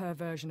of her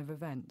version of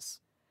events.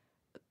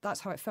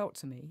 That's how it felt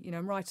to me. You know,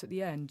 and right at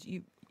the end,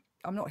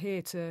 I'm not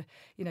here to,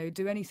 you know,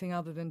 do anything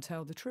other than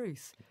tell the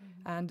truth.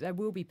 And there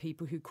will be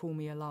people who call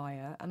me a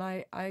liar. And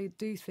I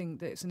do think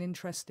that it's an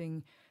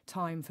interesting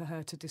time for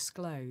her to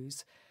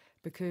disclose,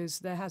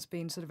 because there has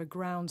been sort of a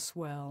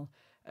groundswell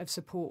of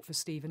support for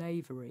Stephen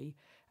Avery.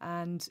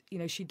 And, you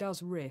know, she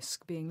does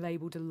risk being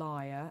labelled a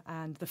liar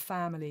and the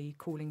family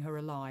calling her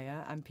a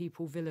liar and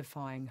people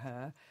vilifying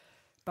her.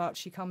 But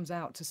she comes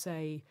out to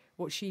say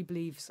what she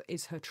believes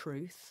is her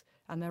truth.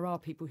 And there are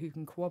people who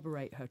can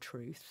corroborate her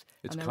truth.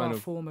 And there are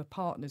former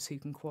partners who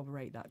can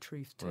corroborate that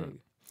truth too. Right.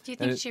 Do you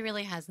think she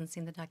really hasn't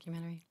seen the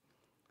documentary?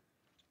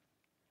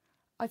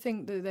 I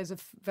think that there's a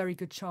very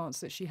good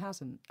chance that she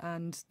hasn't.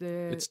 And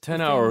it's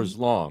 10 hours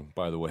long,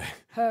 by the way.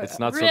 It's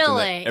not something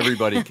that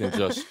everybody can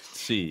just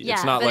see. Yeah,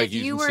 it's not like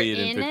you can were see it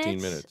in 15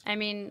 minutes. I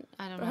mean,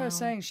 I don't know. Her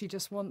saying she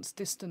just wants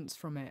distance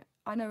from it.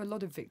 I know a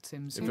lot of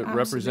victims If who it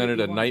represented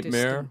a absolutely want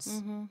nightmare,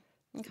 distance.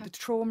 The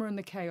trauma and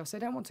the chaos, they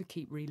don't want to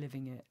keep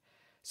reliving it.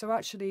 So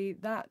actually,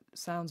 that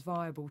sounds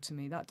viable to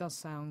me. That does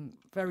sound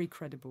very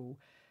credible.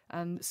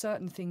 And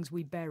certain things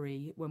we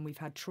bury when we've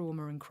had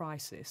trauma and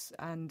crisis,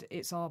 and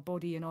it's our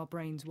body and our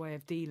brain's way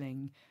of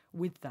dealing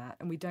with that,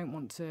 and we don't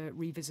want to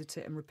revisit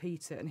it and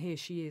repeat it, and here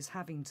she is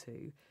having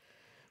to.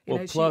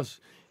 Plus,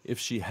 if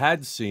she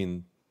had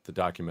seen the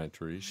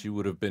documentary, she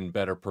would have been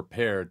better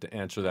prepared to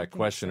answer that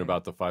question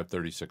about the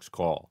 5:36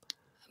 call.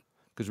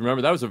 Because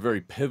remember, that was a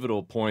very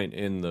pivotal point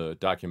in the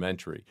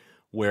documentary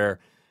where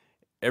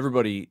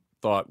everybody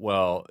thought,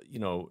 well, you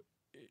know,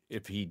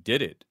 if he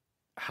did it,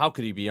 how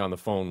could he be on the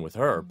phone with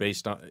her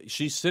based on...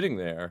 She's sitting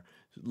there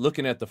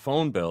looking at the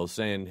phone bill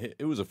saying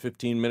it was a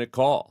 15-minute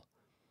call.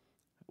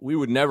 We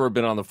would never have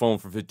been on the phone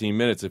for 15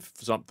 minutes if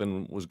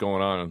something was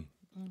going on,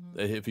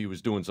 if he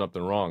was doing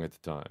something wrong at the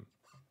time.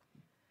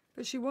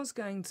 But she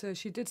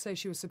did say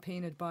she was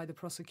subpoenaed by the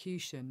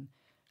prosecution.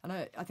 And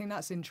I think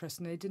that's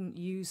interesting. They didn't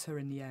use her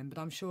in the end, but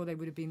I'm sure they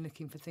would have been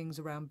looking for things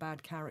around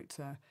bad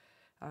character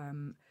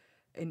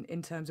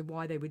in terms of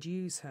why they would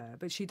use her.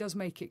 But she does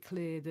make it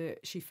clear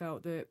that she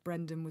felt that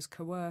Brendan was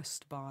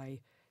coerced by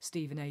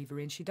Stephen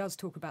Avery. And she does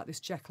talk about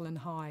this Jekyll and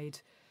Hyde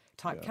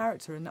type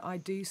character. And I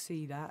do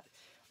see that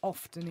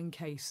often in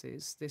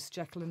cases, this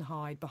Jekyll and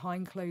Hyde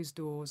behind closed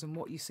doors and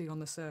what you see on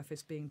the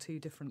surface being two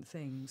different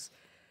things.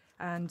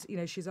 And, you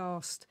know, she's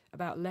asked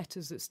about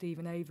letters that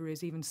Stephen Avery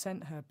has even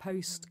sent her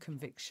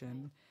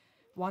post-conviction.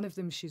 One of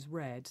them she's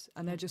read,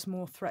 and they're just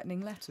more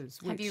threatening letters.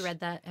 Have you read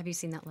that? Have you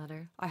seen that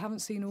letter? I haven't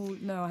seen all.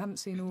 No, I haven't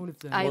seen all of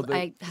them.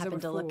 I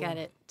happened to look at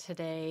it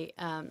today,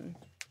 and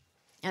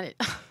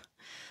it.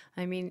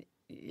 I mean,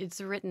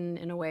 it's written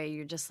in a way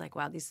you're just like,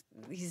 wow,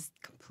 he's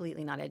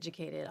completely not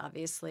educated,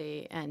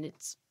 obviously, and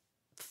it's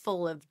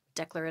full of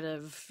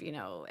declarative, you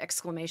know,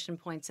 exclamation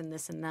points and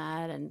this and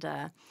that, and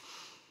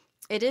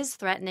it is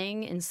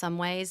threatening in some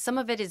ways. Some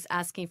of it is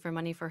asking for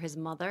money for his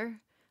mother,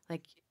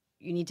 like,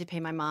 you need to pay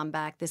my mom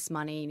back this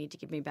money, you need to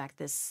give me back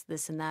this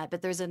and that.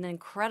 But there's an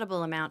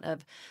incredible amount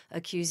of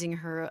accusing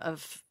her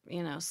of,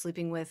 you know,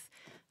 sleeping with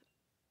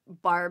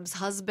Barb's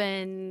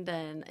husband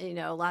and, you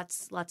know,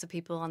 lots of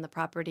people on the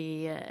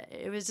property.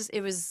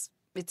 It's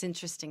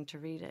interesting to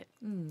read it.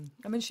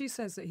 I mean, she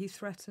says that he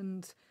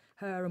threatened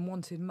her and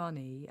wanted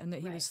money, and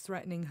that he was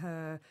threatening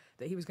her,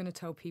 that he was going to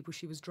tell people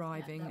she was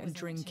driving and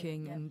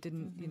drinking and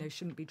didn't, you know,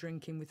 shouldn't be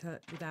drinking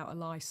without a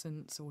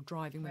license, or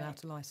driving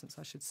without a license,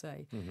 I should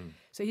say.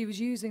 So he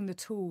was using the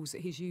tools that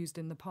he's used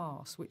in the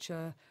past, which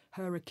are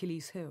her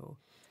Achilles heel.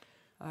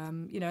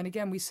 You know, and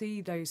again, we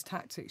see those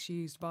tactics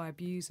used by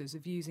abusers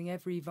of using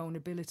every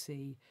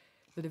vulnerability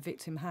that a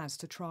victim has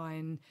to try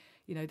and,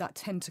 you know, that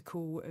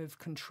tentacle of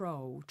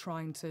control,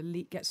 trying to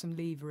get some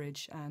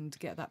leverage and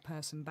get that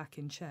person back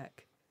in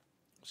check.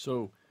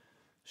 So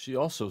she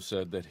also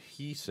said that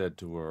he said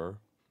to her,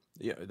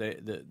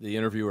 the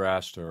interviewer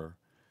asked her,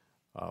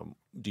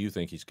 do you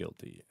think he's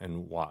guilty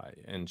and why?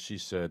 And she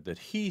said that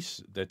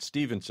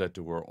Stephen said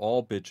to her,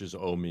 all bitches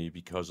owe me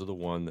because of the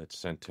one that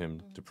sent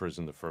him to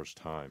prison the first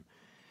time.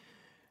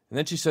 And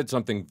then she said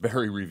something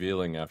very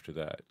revealing after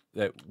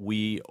that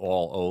we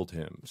all owed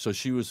him. So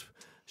she was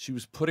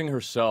putting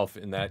herself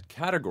in that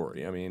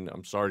category. I mean,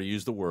 I'm sorry to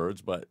use the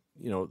words, but,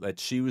 you know, that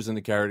she was in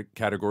the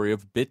category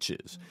of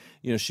bitches.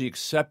 You know, she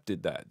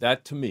accepted that.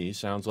 That, to me,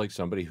 sounds like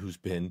somebody who's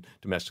been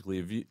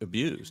domestically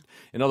abused.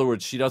 In other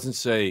words, she doesn't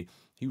say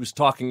he was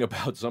talking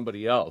about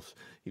somebody else.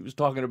 He was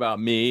talking about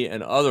me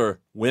and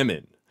other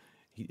women.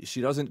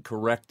 She doesn't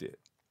correct it.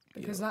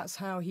 Because that's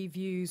how he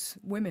views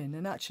women.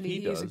 And actually,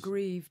 he is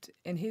aggrieved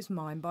in his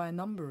mind by a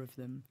number of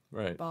them.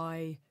 Right.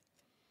 By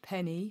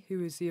Penny, who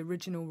was the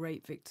original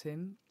rape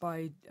victim,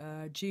 by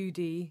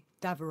Jodi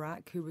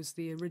Stachowski, who was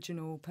the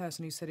original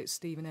person who said it's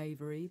Stephen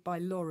Avery, by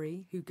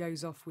Laurie, who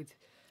goes off with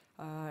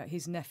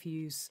his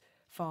nephew's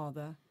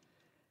father.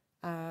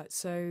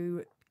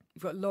 So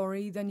you've got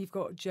Laurie, then you've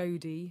got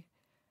Jodi.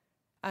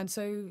 And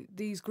so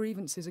these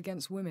grievances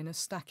against women are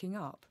stacking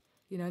up,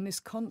 you know, and this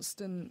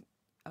constant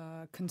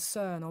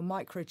concern or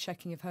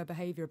micro-checking of her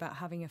behaviour about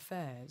having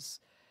affairs,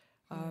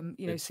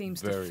 you know,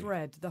 seems to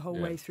thread the whole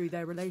way through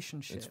their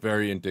relationship. It's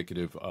very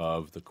indicative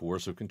of the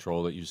coercive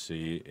control that you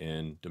see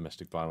in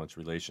domestic violence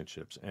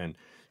relationships. And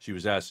she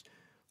was asked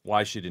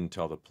why she didn't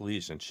tell the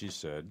police, and she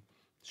said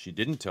she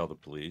didn't tell the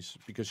police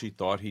because she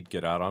thought he'd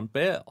get out on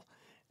bail.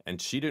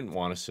 And she didn't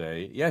want to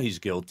say, yeah, he's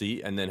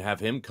guilty, and then have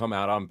him come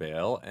out on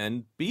bail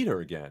and beat her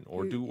again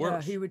or do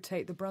worse. Yeah, who would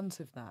take the brunt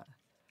of that?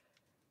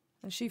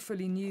 And she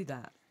fully knew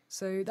that.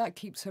 So that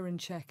keeps her in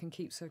check and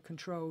keeps her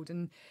controlled.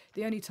 And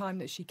the only time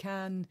that she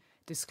can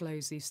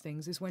disclose these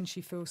things is when she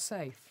feels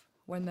safe,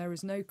 when there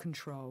is no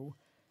control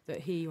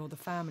that he or the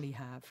family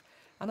have.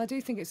 And I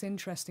do think it's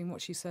interesting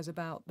what she says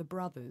about the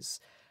brothers.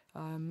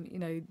 You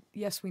know,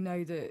 yes, we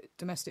know that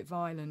domestic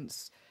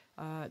violence,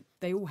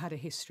 they all had a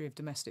history of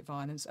domestic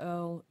violence,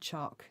 Earl,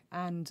 Chuck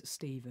and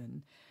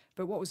Stephen.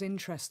 But what was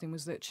interesting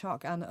was that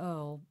Chuck and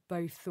Earl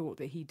both thought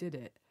that he did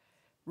it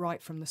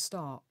right from the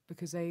start,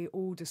 because they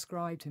all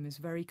described him as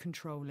very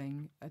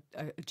controlling,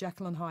 a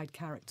Jekyll and Hyde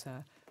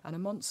character and a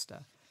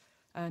monster.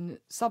 And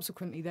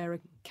subsequently their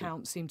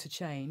accounts seemed to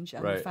change,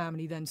 and the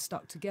family then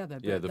stuck together.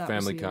 But yeah, the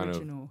family kind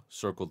original. Of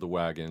circled the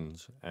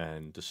wagons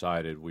and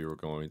decided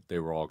they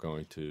were all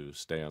going to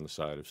stay on the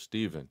side of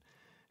Stephen.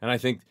 And I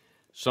think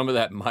some of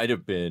that might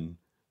have been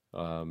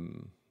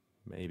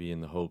maybe in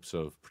the hopes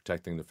of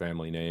protecting the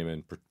family name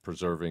and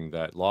preserving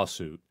that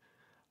lawsuit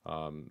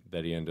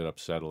that he ended up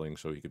settling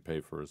so he could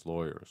pay for his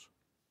lawyers.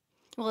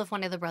 Well, if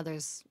one of the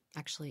brothers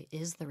actually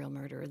is the real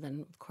murderer,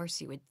 then of course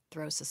you would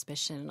throw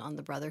suspicion on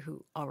the brother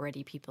who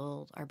already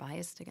people are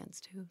biased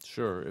against too.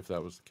 Sure, if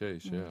that was the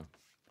case, yeah.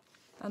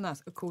 And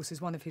that, of course,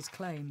 is one of his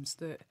claims,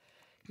 that,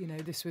 you know,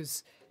 this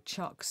was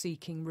Chuck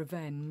seeking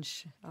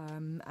revenge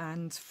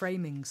and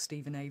framing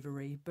Stephen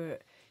Avery.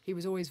 But he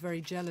was always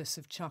very jealous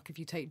of Chuck, if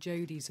you take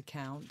Jodi's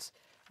account,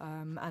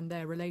 and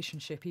their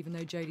relationship, even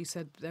though Jodi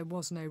said there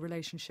was no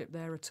relationship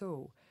there at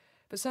all.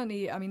 But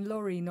certainly, I mean,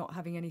 Laurie not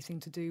having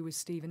anything to do with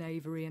Stephen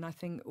Avery, and I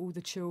think all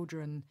the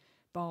children,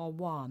 bar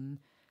one,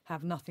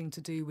 have nothing to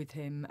do with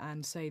him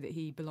and say that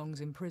he belongs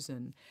in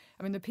prison.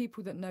 I mean, the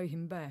people that know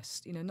him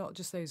best, you know, not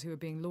just those who are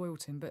being loyal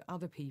to him, but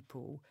other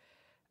people,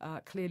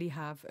 clearly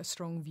have a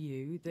strong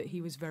view that he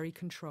was very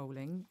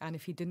controlling, and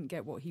if he didn't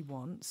get what he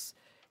wants,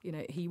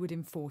 he would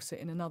enforce it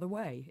in another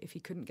way. If he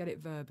couldn't get it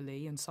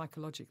verbally and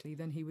psychologically,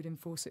 then he would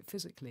enforce it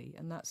physically.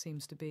 And that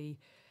seems to be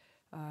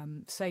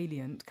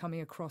salient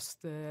coming across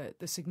the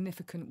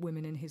significant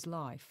women in his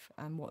life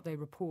and what they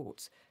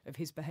report of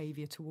his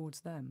behaviour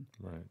towards them.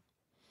 Right.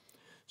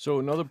 So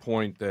another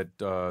point that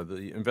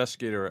the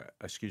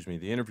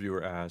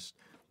interviewer asked,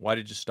 why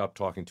did you stop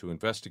talking to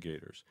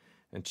investigators?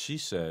 And she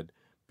said,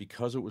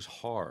 because it was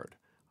hard.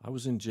 I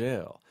was in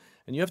jail.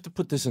 And you have to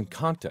put this in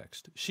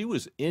context. She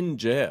was in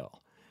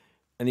jail,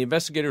 and the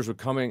investigators were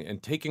coming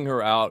and taking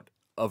her out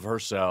of her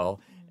cell,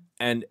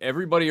 and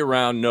everybody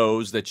around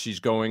knows that she's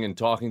going and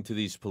talking to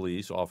these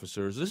police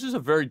officers. This is a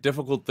very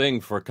difficult thing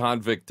for a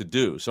convict to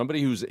do.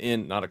 Somebody who's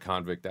not a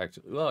convict,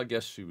 actually. Well, I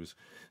guess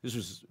this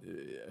was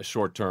a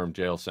short-term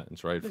jail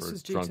sentence, right? This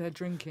was due to her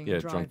drinking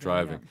and driving. Drunk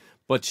driving. Yeah.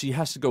 But she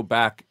has to go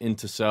back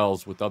into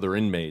cells with other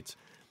inmates,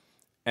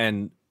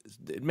 and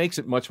it makes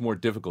it much more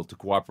difficult to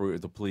cooperate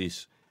with the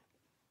police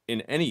in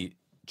any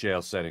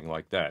jail setting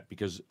like that,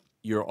 because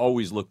you're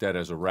always looked at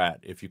as a rat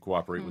if you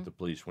cooperate with the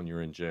police when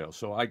you're in jail.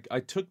 So I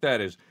took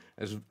that as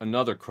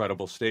another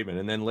credible statement.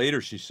 And then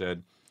later she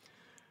said,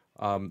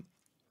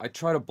 I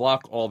try to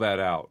block all that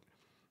out.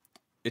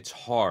 It's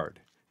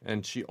hard.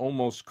 And she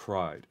almost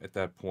cried at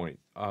that point.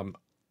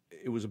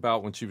 It was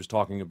about when she was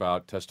talking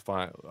about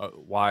testifying,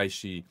 why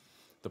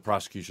the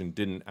prosecution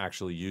didn't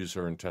actually use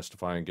her in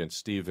testifying against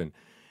Stephen.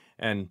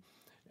 And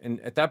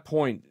at that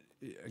point,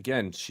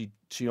 again,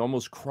 she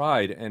almost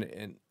cried,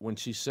 and when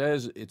she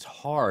says it's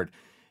hard,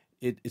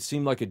 it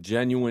seemed like a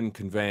genuine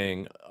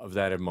conveying of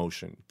that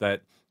emotion,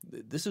 that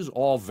this is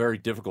all very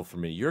difficult for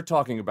me. You're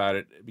talking about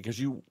it because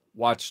you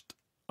watched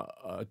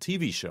a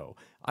TV show.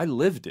 I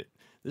lived it.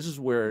 This is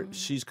where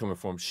she's coming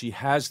from. She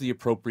has the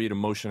appropriate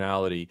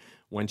emotionality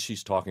when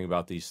she's talking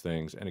about these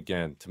things, and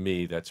again, to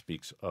me, that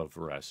speaks of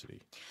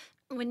veracity.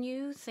 When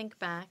you think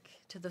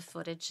back to the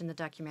footage in the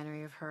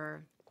documentary of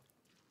her,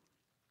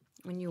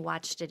 when you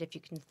watched it, if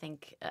you can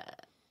think,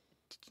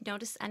 did you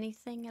notice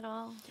anything at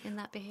all in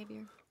that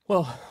behavior?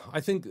 Well,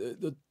 I think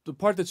the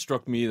part that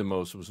struck me the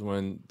most was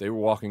when they were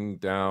walking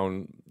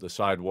down the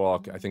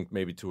sidewalk, I think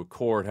maybe to a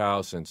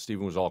courthouse, and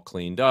Stephen was all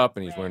cleaned up,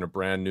 and he's wearing a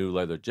brand new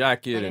leather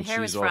jacket. And and her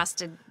hair was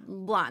frosted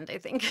blonde, I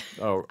think.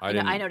 Oh,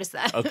 I noticed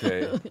that.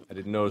 Okay, I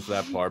didn't notice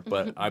that part,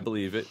 but I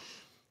believe it.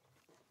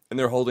 And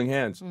they're holding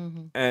hands,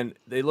 and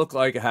they look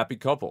like a happy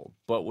couple.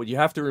 But what you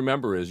have to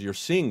remember is you're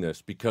seeing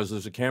this because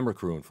there's a camera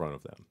crew in front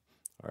of them.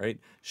 All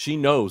right. She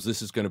knows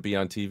this is going to be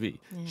on TV.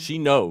 Yeah. She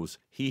knows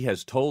he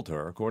has told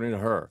her, according to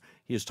her,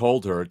 he has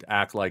told her to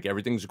act like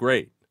everything's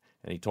great.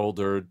 And he told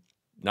her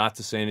not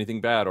to say anything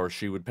bad or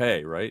she would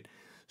pay, right?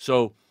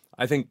 So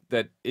I think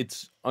that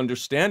it's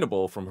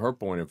understandable from her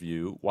point of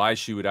view why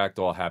she would act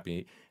all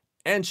happy.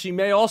 And she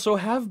may also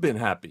have been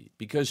happy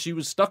because she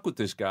was stuck with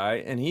this guy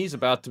and he's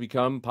about to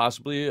become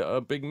possibly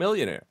a big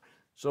millionaire.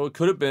 So it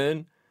could have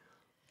been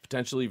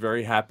potentially a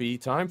very happy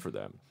time for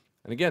them.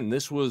 And again,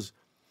 this was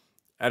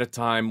at a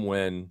time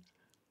when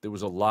there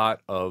was a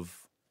lot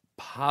of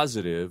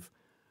positive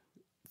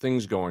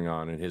things going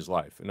on in his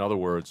life. In other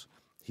words,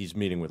 he's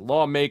meeting with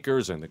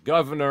lawmakers and the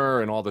governor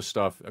and all this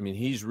stuff. I mean,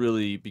 he's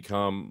really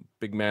become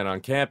big man on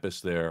campus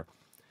there.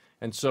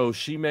 And so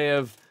she may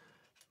have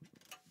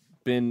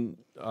been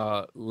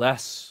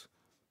less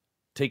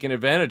taken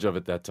advantage of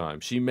at that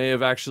time. He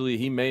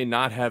may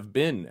not have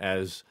been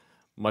as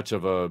much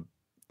of a,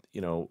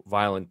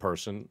 violent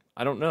person.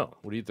 I don't know.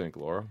 What do you think,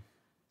 Laura?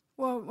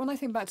 Well, when I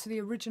think back to the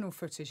original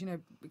footage,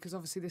 because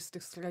obviously this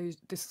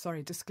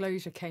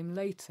disclosure came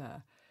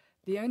later,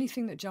 the only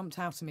thing that jumped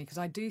out at me, because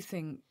I do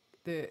think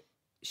that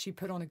she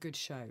put on a good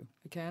show,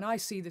 okay, and I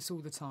see this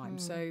all the time,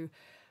 so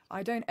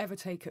I don't ever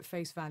take at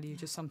face value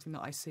just something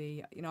that I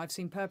see. I've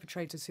seen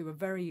perpetrators who are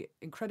very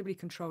incredibly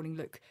controlling,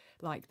 look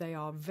like they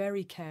are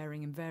very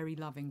caring and very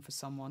loving for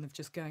someone, of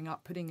just going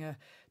up, putting a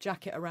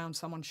jacket around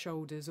someone's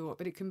shoulders,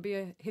 but it can be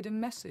a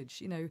hidden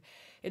message.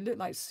 It looked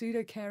like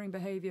pseudo-caring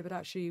behaviour, but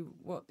actually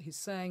what he's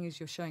saying is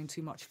you're showing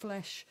too much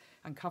flesh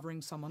and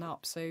covering someone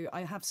up. So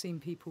I have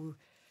seen people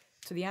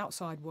to the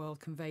outside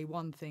world convey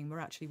one thing where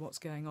actually what's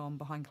going on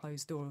behind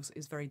closed doors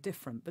is very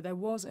different. But there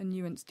was a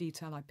nuanced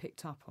detail I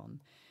picked up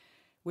on,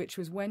 which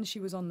was when she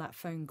was on that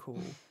phone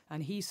call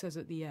and he says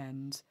at the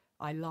end,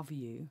 I love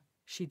you,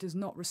 she does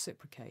not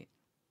reciprocate.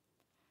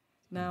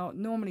 Now,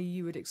 normally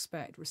you would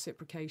expect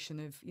reciprocation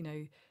of,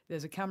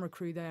 there's a camera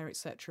crew there,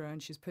 etc.,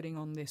 and she's putting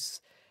on this,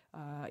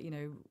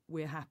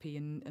 we're happy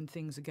and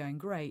things are going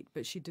great,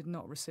 but she did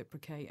not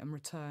reciprocate and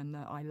return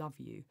that I love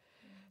you.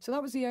 So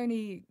that was the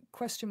only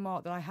question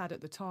mark that I had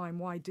at the time.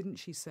 Why didn't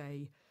she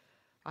say,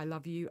 I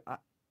love you?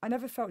 I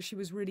never felt she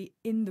was really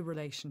in the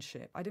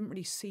relationship. I didn't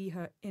really see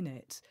her in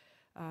it.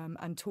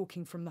 And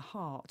talking from the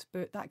heart,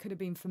 but that could have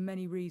been for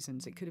many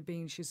reasons. It could have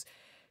been she's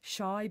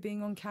shy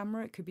being on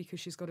camera. It could be because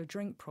she's got a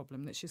drink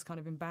problem, that she's kind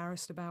of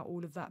embarrassed about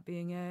all of that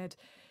being aired.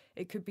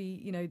 It could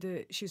be,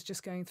 that she's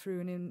just going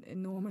through an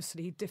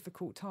enormously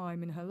difficult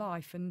time in her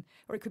life,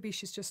 or it could be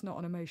she's just not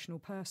an emotional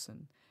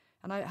person.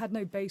 And I had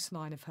no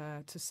baseline of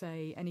her to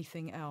say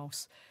anything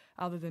else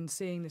other than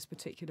seeing this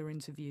particular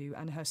interview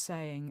and her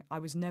saying, I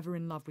was never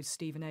in love with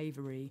Stephen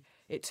Avery.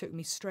 It took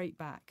me straight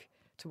back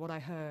to what I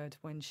heard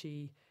when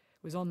she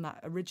was on that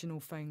original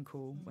phone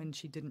call when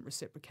she didn't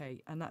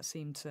reciprocate. And that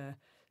seemed to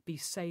be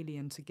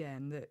salient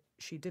again, that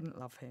she didn't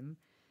love him.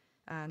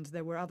 And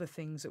there were other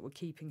things that were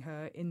keeping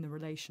her in the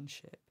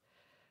relationship.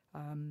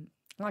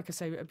 Like I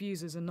say,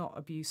 abusers are not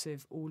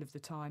abusive all of the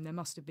time. There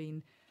must have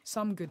been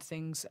some good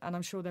things, and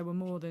I'm sure there were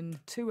more than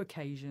 2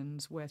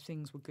 occasions where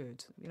things were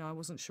good. You know, I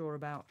wasn't sure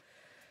about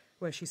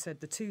where she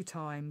said the 2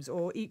 times,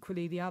 or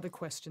equally the other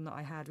question that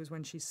I had was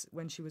when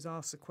she was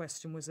asked the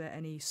question, was there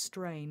any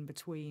strain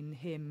between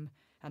him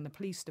and the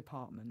police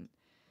department?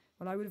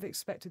 Well, I would have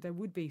expected there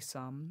would be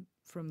some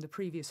from the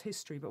previous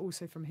history, but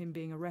also from him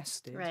being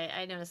arrested. Right,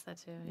 I noticed that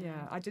too.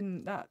 Yeah, I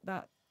didn't.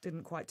 That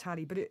didn't quite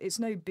tally, but it's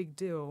no big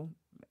deal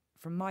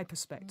from my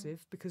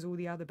perspective because all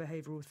the other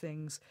behavioural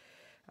things,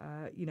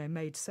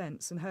 made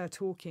sense. And her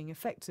talking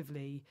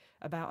effectively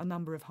about a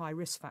number of high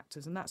risk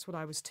factors, and that's what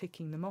I was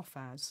ticking them off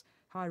as.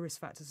 High risk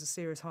factors of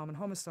serious harm and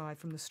homicide,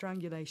 from the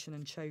strangulation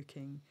and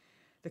choking,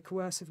 the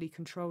coercively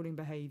controlling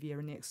behaviour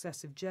and the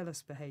excessive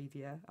jealous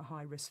behaviour are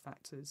high risk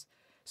factors.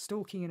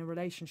 Stalking in a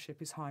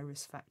relationship is high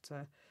risk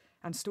factor,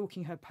 and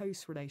stalking her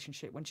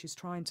post-relationship when she's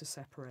trying to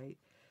separate,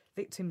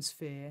 victim's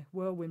fear,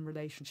 whirlwind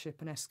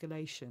relationship and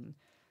escalation.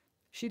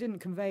 She didn't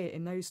convey it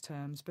in those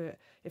terms, but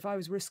if I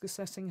was risk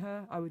assessing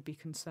her, I would be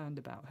concerned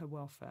about her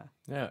welfare.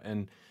 Yeah,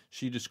 and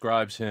she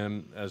describes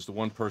him as the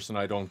one person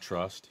I don't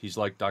trust. He's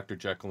like Dr.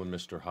 Jekyll and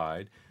Mr.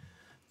 Hyde.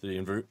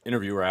 The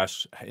interviewer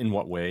asks, in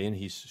what way? And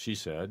she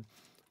said,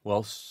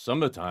 well,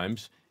 some of the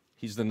times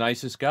he's the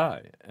nicest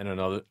guy,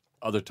 and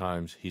other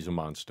times he's a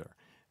monster.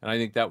 And I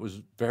think that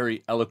was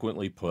very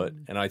eloquently put,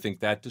 and I think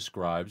that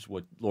describes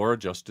what Laura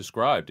just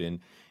described.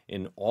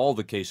 In all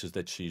the cases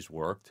that she's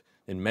worked,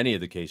 in many of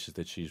the cases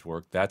that she's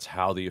worked, that's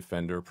how the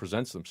offender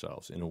presents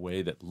themselves, in a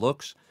way that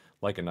looks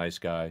like a nice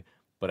guy,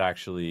 but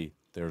actually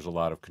there's a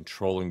lot of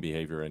controlling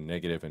behavior and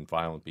negative and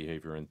violent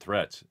behavior and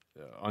threats,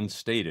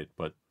 unstated,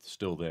 but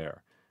still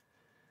there.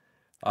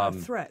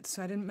 Threats.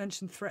 I didn't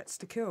mention threats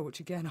to kill, which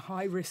again,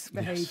 high-risk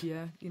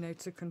behaviour,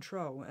 to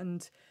control.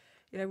 And,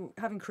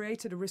 having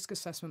created a risk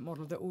assessment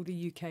model that all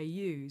the UK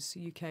use,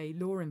 UK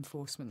law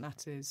enforcement,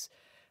 that is,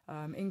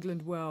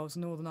 England, Wales,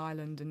 Northern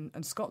Ireland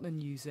and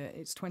Scotland use it.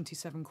 It's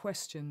 27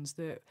 questions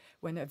that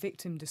when a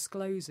victim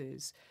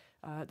discloses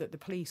that the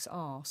police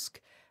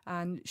ask,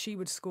 and she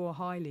would score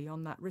highly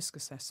on that risk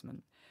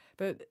assessment.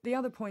 But the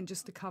other point,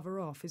 just to cover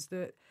off, is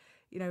that,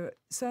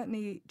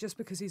 certainly just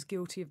because he's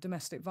guilty of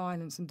domestic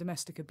violence and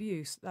domestic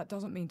abuse, that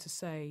doesn't mean to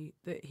say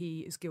that he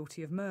is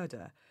guilty of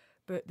murder.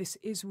 But this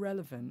is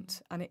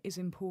relevant and it is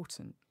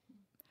important.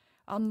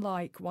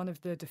 Unlike one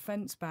of the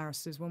defence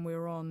barristers when we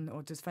were on,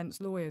 or defence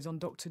lawyers on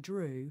Dr.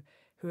 Drew,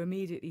 who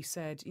immediately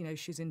said,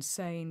 she's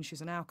insane,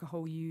 she's an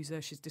alcohol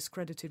user, she's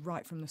discredited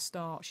right from the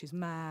start, she's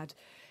mad.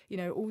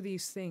 All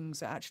these things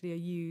that actually are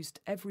used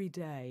every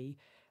day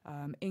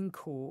in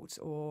court,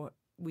 or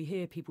we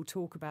hear people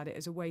talk about it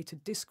as a way to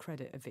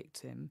discredit a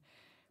victim.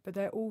 But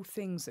they're all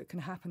things that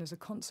can happen as a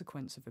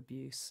consequence of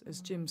abuse,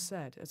 as Jim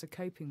said, as a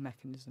coping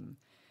mechanism.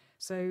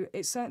 So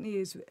it certainly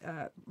is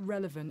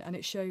relevant, and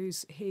it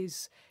shows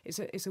it's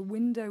a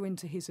window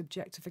into his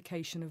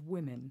objectification of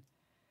women.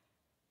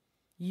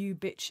 You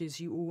bitches,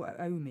 you all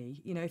owe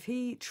me. If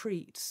he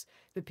treats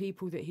the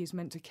people that he's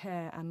meant to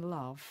care and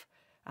love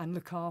and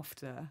look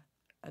after,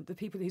 the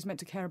people that he's meant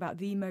to care about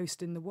the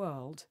most in the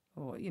world,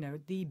 or,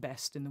 the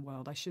best in the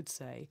world, I should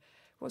say,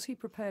 what's he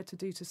prepared to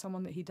do to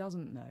someone that he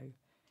doesn't know?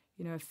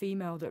 A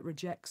female that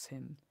rejects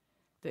him,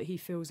 that he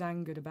feels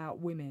angered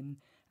about women,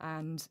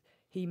 and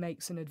he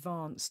makes an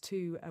advance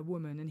to a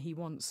woman and he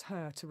wants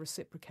her to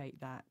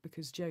reciprocate that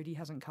because Jodi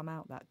hasn't come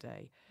out that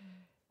day.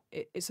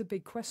 It's a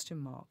big question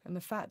mark. And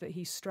the fact that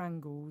he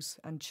strangles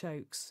and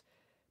chokes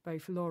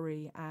both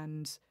Laurie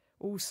and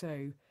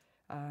also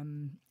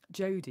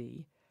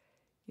Jodi,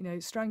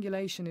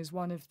 strangulation is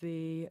one of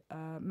the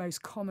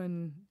most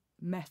common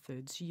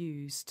methods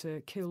used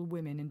to kill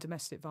women in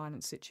domestic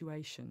violence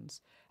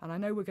situations. And I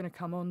know we're going to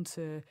come on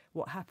to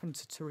what happened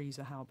to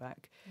Teresa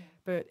Halbach,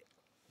 but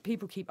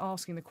people keep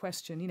asking the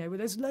question, well,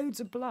 there's loads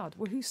of blood.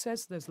 Well, who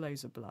says there's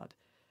loads of blood?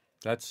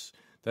 That's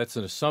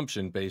an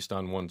assumption based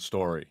on one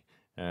story,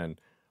 and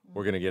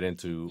we're going to get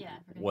into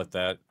what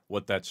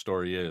that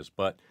story is.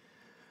 But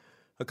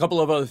a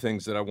couple of other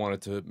things that I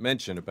wanted to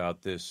mention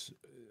about this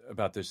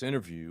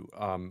interview.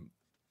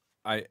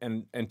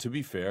 And to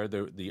be fair,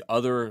 the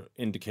other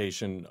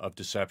indication of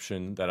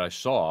deception that I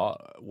saw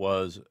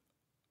was,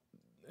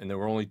 and there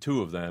were only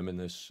 2 of them in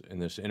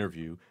this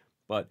interview,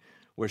 but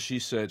where she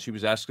said, she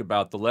was asked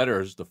about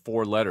the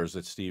 4 letters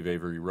that Steve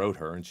Avery wrote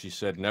her, and she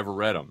said, never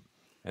read them.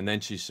 And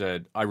then she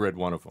said, I read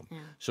one of them. Yeah.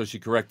 So she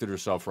corrected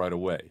herself right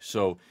away.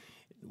 So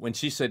when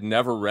she said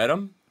never read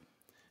them,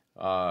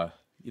 to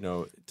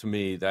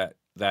me, that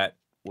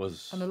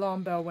was... An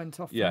alarm bell went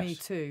off for me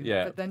too.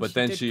 Yeah, but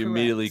then she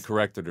immediately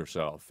corrected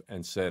herself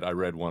and said, I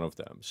read one of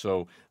them.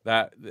 So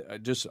that,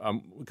 just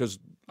because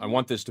I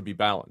want this to be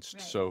balanced.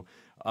 Right. So,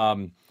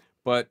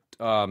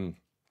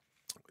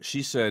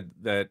 she said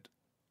that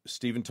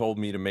Stephen told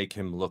me to make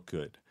him look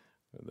good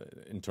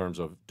in terms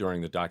of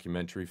during the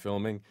documentary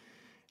filming.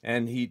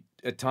 And he,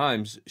 at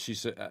times, she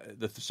said,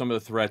 some of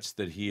the threats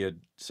that he had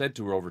said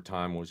to her over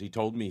time was he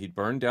told me he'd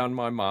burn down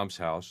my mom's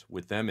house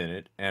with them in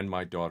it and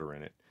my daughter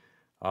in it.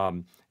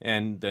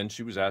 And then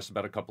she was asked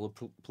about a couple of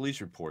police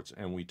reports.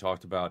 And we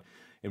talked about,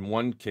 in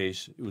one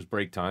case, it was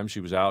break time. She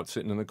was out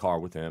sitting in the car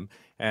with him.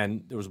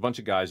 And there was a bunch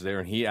of guys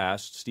there. And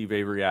Steve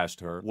Avery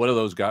asked her, what are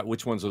those guys?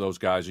 Which ones of those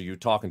guys are you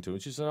talking to?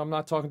 And she said, I'm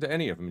not talking to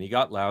any of them. And he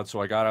got loud,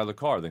 so I got out of the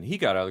car. Then he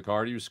got out of the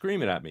car and he was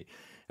screaming at me.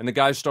 And the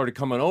guys started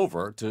coming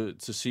over to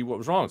see what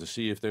was wrong, to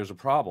see if there's a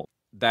problem.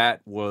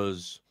 That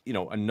was,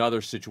 another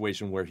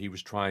situation where he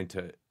was trying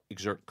to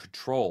exert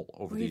control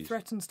over He these.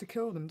 threatens to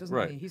kill them, doesn't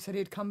Right. he? He said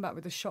he'd come back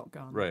with a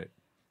shotgun. Right.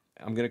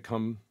 I'm gonna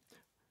come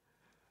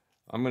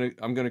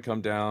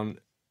down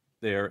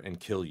there and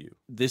kill you.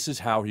 This is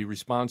how he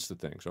responds to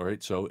things. All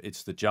right. So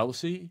it's the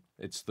jealousy,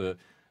 it's the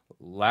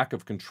lack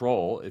of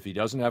control. If he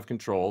doesn't have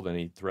control, then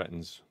he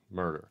threatens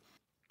murder.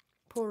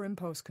 Poor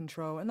impulse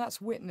control, and that's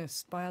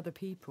witnessed by other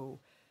people.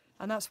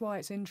 And that's why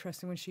it's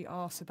interesting when she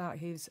asks about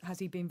has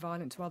he been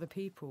violent to other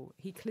people?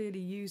 He clearly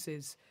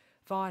uses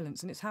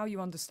violence, and it's how you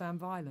understand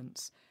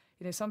violence.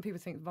 Some people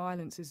think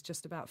violence is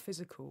just about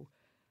physical,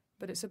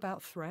 but it's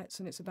about threats,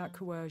 and it's about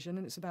coercion,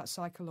 and it's about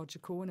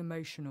psychological and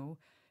emotional.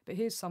 But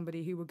here's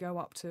somebody who will go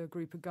up to a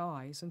group of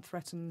guys and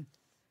threaten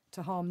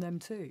to harm them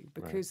too,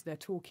 because they're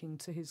talking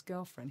to his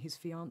girlfriend, his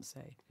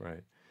fiancée.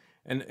 Right.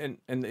 And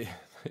they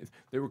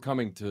were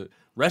coming to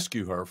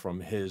rescue her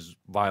from his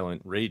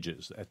violent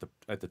rages at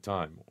the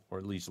time, or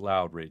at least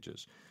loud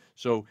rages.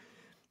 So,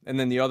 and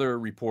then the other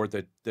report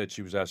that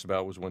she was asked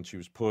about was when she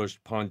was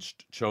pushed,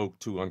 punched, choked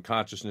to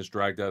unconsciousness,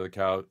 dragged out of the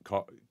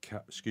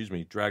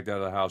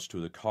house to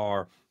the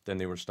car. Then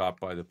they were stopped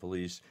by the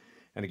police.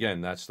 And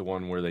again, that's the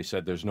one where they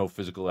said there's no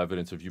physical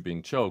evidence of you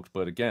being choked.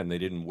 But again, they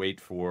didn't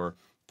wait for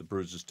the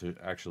bruises to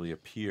actually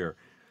appear.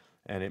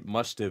 And there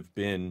must have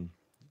been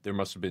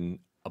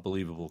a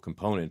believable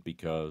component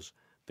because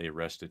they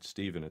arrested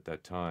Stephen at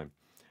that time.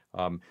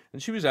 And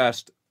she was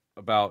asked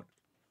about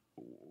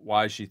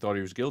why she thought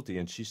he was guilty,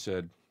 and she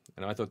said,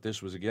 and I thought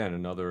this was, again,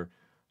 another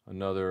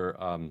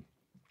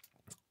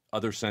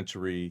other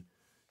sensory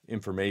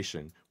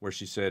information, where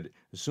she said,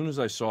 as soon as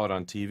I saw it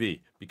on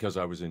TV, because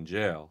I was in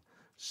jail,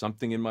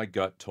 something in my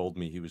gut told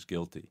me he was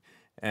guilty.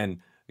 And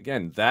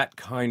again, that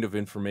kind of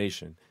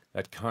information,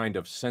 that kind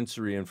of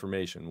sensory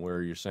information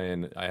where you're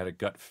saying, I had a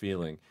gut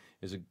feeling,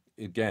 is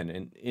again,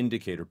 an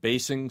indicator.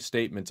 Basing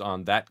statements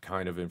on that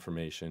kind of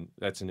information,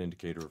 that's an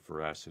indicator of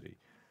veracity.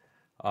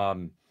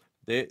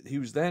 She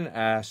was then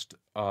asked,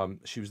 about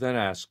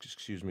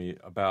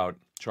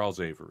Charles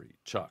Avery,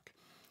 Chuck,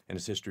 and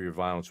his history of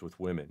violence with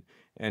women.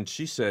 And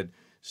she said,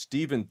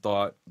 Stephen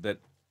thought that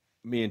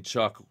me and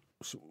Chuck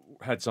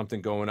had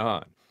something going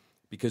on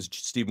because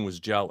Stephen was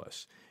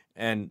jealous.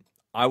 And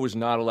I was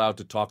not allowed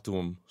to talk to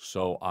him,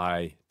 so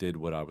I did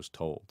what I was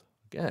told.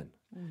 Again,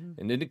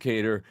 an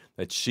indicator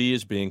that she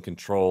is being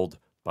controlled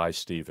by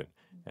Stephen.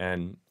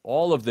 And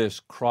all of this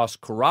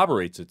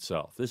corroborates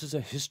itself. This is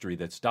a history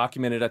that's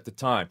documented at the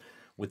time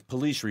with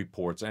police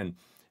reports and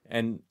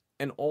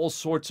all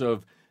sorts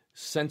of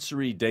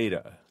sensory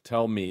data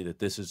tell me that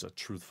this is a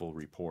truthful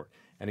report.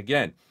 And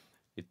again,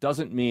 it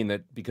doesn't mean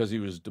that because he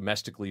was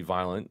domestically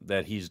violent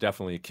that he's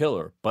definitely a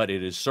killer, but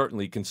it is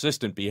certainly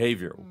consistent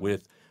behavior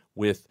with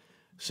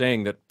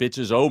saying that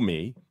bitches owe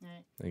me.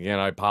 Right. Again,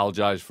 I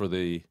apologize for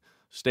the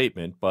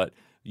statement, but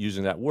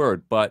using that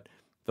word. But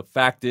the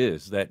fact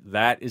is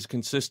that is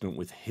consistent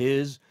with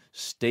his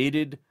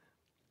stated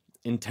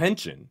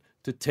intention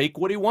to take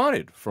what he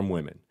wanted from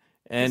women.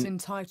 And his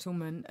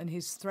entitlement and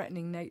his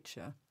threatening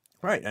nature.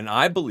 Right. And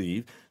I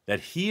believe that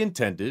he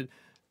intended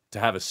to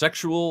have a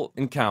sexual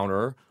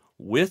encounter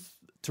with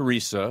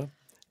Teresa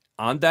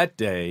on that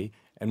day.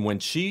 And when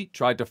she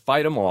tried to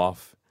fight him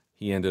off,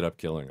 he ended up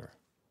killing her.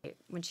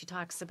 When she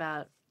talks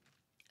about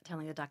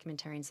telling the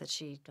documentarians that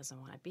she doesn't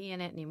want to be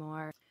in it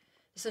anymore.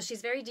 So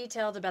she's very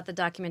detailed about the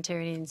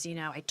documentarians.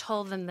 I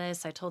told them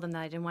this. I told them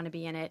that I didn't want to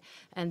be in it.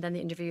 And then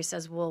the interviewer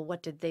says, well,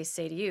 what did they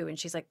say to you? And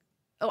she's like,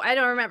 oh, I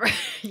don't remember,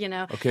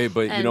 Okay,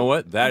 but you know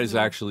what? That is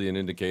actually an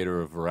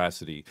indicator of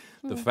veracity.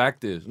 The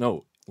fact is,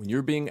 no, when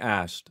you're being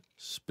asked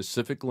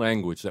specific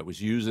language that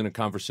was used in a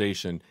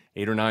conversation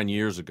 8 or 9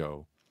 years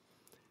ago,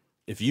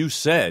 if you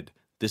said,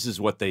 this is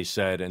what they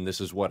said and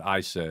this is what I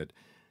said,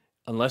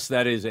 unless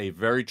that is a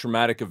very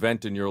traumatic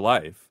event in your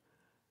life,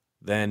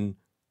 then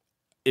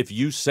if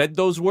you said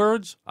those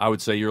words, I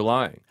would say you're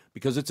lying.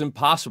 Because it's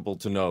impossible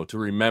to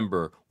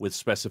remember with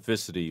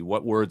specificity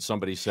what words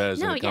somebody says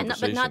in a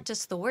conversation. But not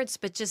just the words,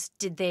 but just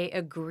did they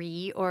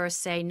agree or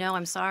say, no,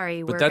 I'm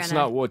sorry, But that's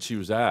not what she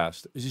was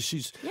asked.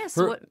 She's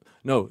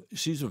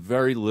a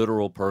very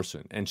literal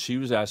person. And she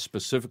was asked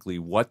specifically,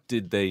 what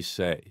did they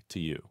say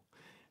to you?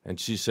 And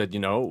she said, it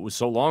was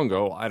so long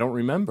ago, I don't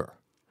remember.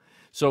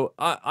 So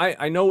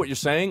I know what you're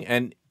saying.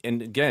 And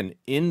again,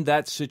 in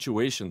that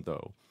situation,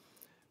 though,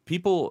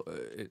 people,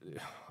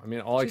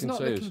 all I can say is... She's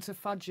not looking to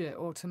fudge it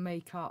or to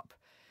make up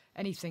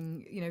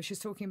anything. You know, she's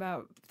talking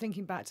about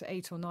thinking back to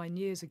 8 or 9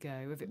 years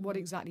ago of what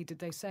exactly did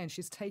they say, and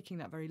she's taking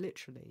that very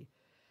literally.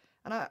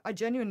 And I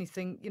genuinely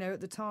think, you know,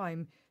 at the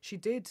time she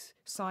did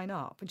sign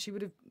up, and she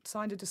would have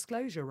signed a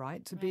disclosure,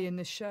 right, to be in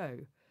this show.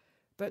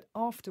 But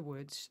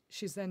afterwards,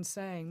 she's then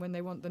saying, when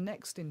they want the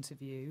next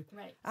interview,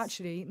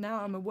 actually, now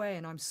I'm away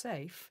and I'm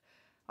safe,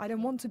 I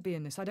don't want to be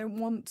in this. I don't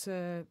want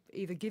to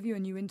either give you a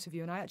new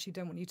interview, and I actually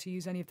don't want you to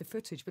use any of the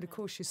footage. But of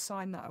course, she's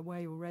signed that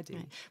away already.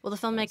 Right. Well, the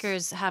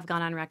filmmakers have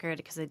gone on record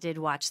because they did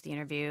watch the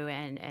interview,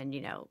 and you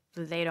know,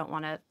 they don't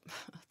want to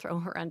throw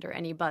her under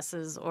any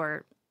buses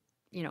or,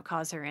 you know,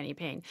 cause her any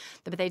pain.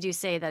 But they do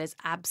say that is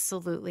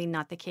absolutely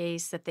not the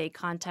case, that they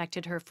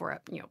contacted her for a,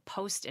 you know,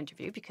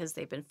 post-interview because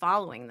they've been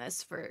following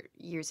this for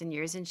years and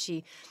years, and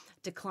she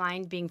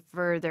declined being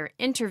further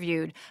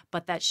interviewed,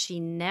 but that she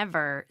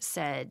never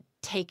said,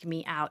 take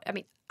me out. I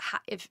mean,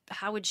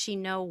 how would she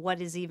know what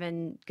is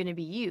even going to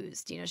be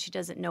used? You know, she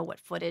doesn't know what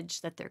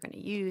footage that they're going to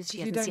use.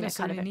 She hasn't seen a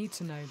cut of it. You don't necessarily need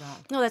to know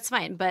that. No, that's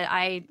fine. But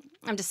I'm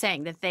just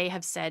saying that they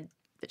have said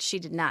that she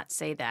did not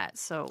say that.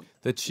 So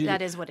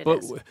that is what it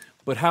is.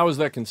 But how is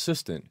that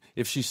consistent?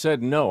 If she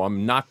said, no,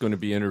 I'm not going to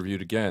be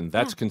interviewed again,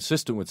 that's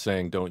consistent with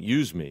saying, don't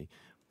use me.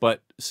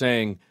 But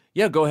saying,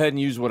 yeah, go ahead and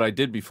use what I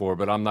did before,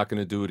 but I'm not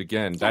going to do it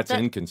again, that's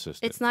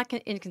inconsistent. It's not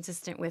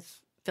inconsistent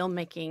with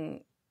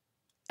filmmaking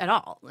at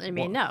all. I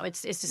mean, no,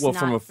 it's just well, not.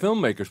 from a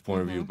filmmaker's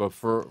point of view, but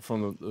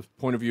from the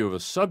point of view of a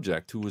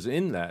subject who was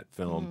in that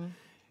film,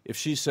 if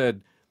she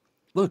said,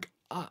 look,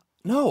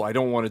 no, I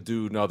don't want to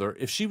do another.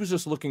 If she was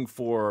just looking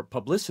for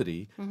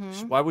publicity,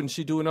 why wouldn't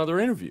she do another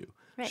interview?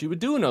 Right. She would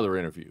do another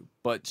interview,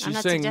 but she's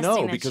saying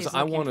no because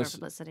I want to.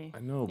 Publicity.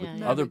 I know,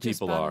 but other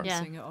people are.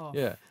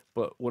 Yeah.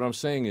 But what I'm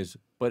saying is,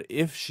 but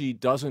if she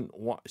doesn't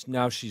want,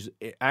 now she's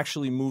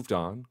actually moved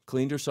on,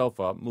 cleaned herself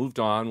up, moved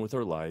on with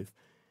her life,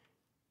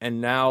 and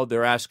now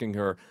they're asking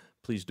her,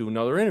 please do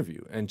another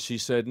interview, and she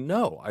said,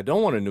 no, I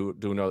don't want to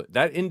do another.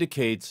 That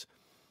indicates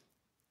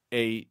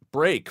a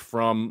break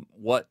from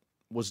what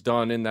was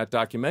done in that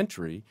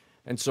documentary.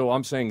 And so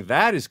I'm saying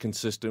that is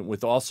consistent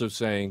with also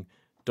saying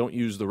don't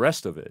use the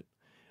rest of it.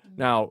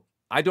 Now,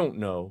 I don't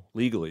know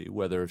legally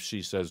whether if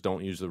she says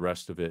don't use the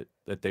rest of it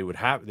that they would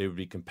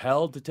be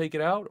compelled to take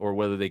it out, or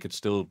whether they could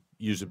still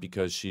use it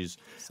because she's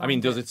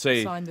does it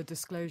say sign the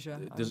disclosure?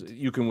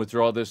 You can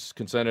withdraw this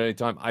consent at any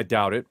time? I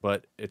doubt it,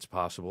 but it's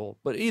possible.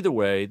 But either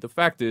way, the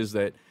fact is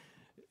that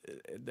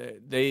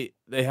they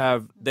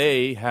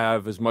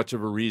have as much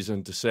of a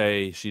reason to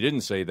say she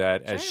didn't say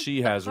that as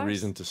she has a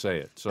reason to say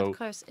it. So of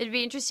course, it'd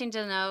be interesting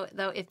to know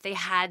though if they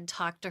had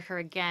talked to her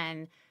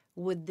again,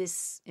 would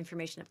this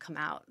information have come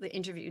out? The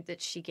interview that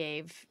she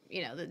gave,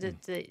 you know,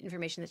 the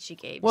information that she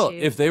gave. Well,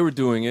 if they were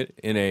doing it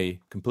in a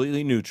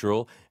completely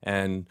neutral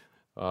and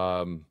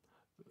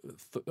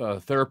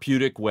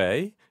therapeutic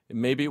way,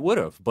 maybe it would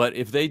have. But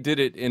if they did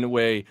it in a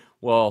way,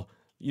 well,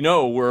 you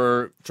know,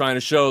 we're trying to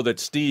show that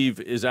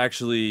Steve is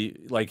actually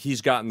like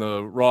he's gotten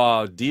the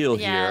raw deal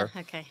here.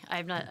 Yeah, okay.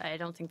 I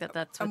don't think that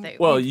that's what they.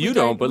 Well, you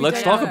don't, but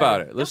let's talk about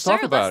it. Let's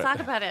talk about it. Let's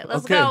talk about it.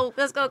 Let's go.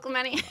 Let's go,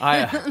 Clemente.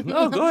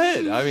 No, go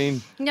ahead. I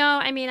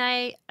mean,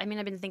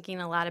 I've been thinking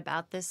a lot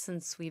about this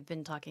since we've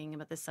been talking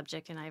about this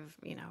subject, and I've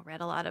read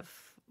a lot of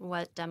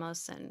what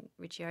Demos and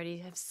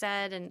Ricciardi have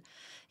said, and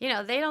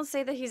they don't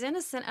say that he's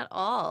innocent at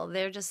all.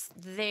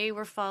 They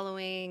were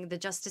following the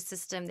justice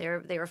system.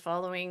 They were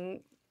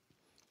following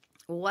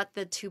what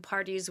the two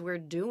parties were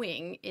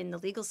doing in the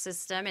legal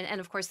system. And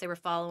of course, they were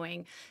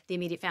following the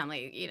immediate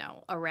family,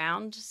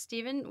 around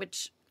Stephen,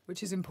 which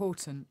is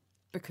important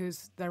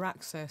because their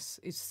access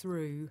is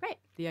through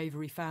the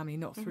Avery family,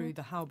 not through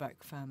the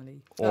Halbeck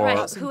family.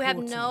 Who have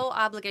no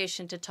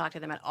obligation to talk to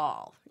them at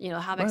all.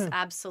 Halbecks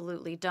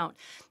absolutely don't.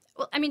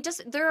 Well, I mean,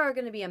 there are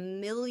going to be a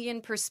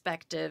million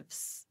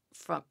perspectives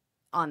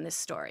on this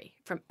story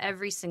from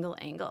every single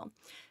angle.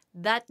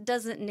 That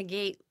doesn't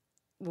negate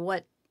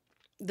what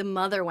the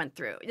mother went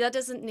through. That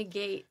doesn't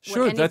negate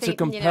that's a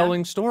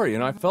compelling story,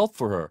 and I felt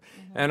for her.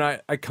 And I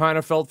kind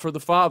of felt for the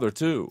father,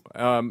 too.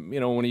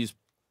 When he's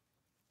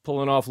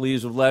pulling off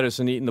leaves of lettuce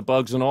and eating the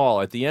bugs and all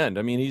at the end.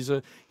 I mean, he's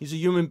a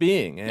human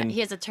being. And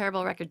he has a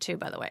terrible record, too,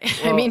 by the way.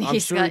 Well, I'm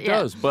sure he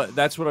does, but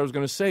that's what I was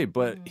going to say.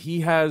 But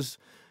he has,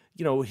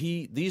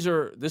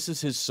 this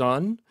is his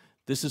son.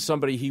 This is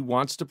somebody he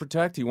wants to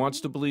protect. He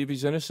wants to believe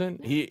he's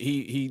innocent.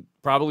 He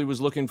probably was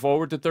looking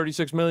forward to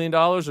 $36 million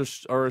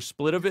or a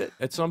split of it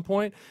at some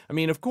point. I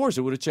mean, of course,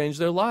 it would have changed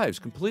their lives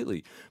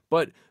completely.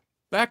 But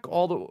back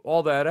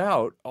all that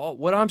out,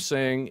 what I'm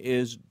saying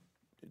is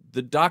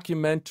the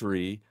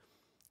documentary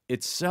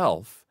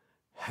itself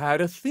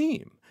had a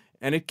theme.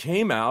 And it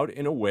came out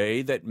in a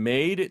way that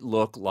made it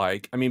look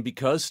like,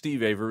 because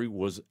Steve Avery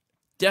was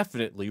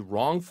definitely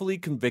wrongfully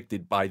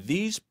convicted by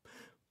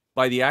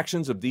the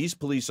actions of these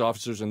police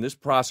officers and this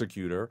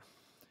prosecutor,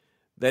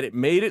 that it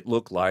made it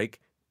look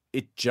like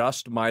it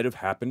just might have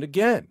happened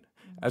again,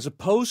 as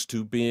opposed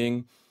to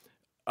being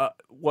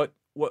what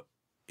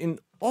in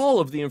all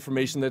of the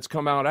information that's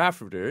come out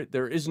after it,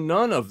 there is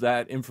none of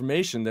that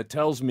information that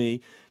tells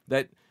me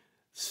that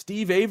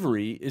Steve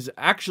Avery is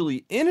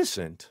actually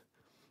innocent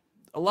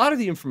a lot of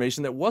the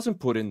information that wasn't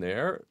put in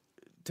there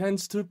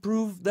tends to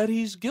prove that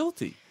he's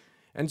guilty.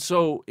 And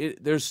so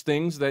there's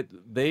things that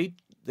they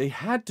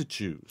had to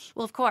choose.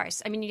 Well, of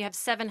course. I mean, you have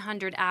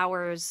 700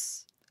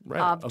 hours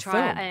Of of film.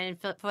 and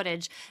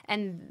footage,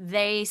 and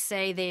they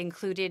say they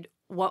included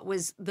what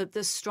was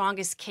the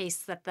strongest case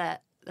that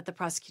the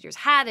prosecutors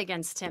had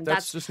against him. But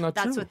that's just not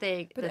That's true. what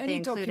they But that they any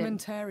included.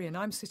 documentarian,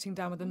 I'm sitting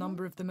down with a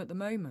number of them at the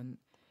moment.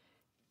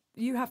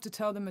 You have to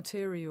tell the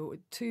material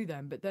to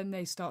them, but then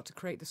they start to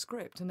create the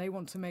script and they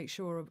want to make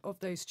sure of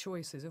those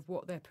choices, of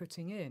what they're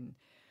putting in.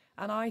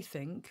 And I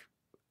think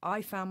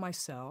I found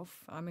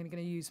myself, I'm going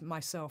to use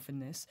myself in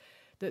this,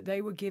 that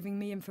they were giving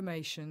me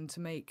information to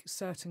make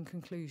certain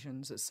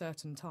conclusions at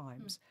certain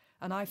times.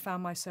 And I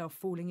found myself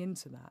falling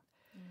into that.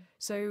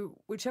 So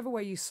whichever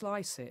way you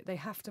slice it, they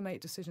have to make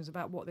decisions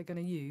about what they're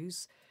going to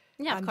use.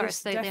 Yeah, of And course.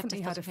 this They have to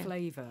definitely had a filter, yeah.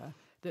 flavour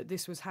that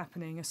this was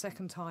happening a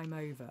second time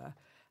over.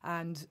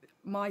 And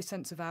my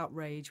sense of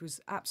outrage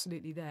was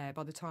absolutely there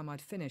by the time I'd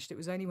finished. It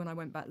was only when I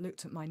went back,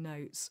 looked at my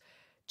notes,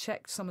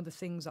 checked some of the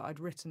things that I'd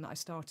written, that I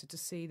started to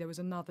see there was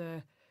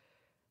another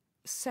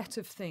set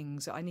of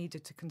things that I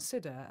needed to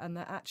consider, and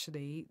that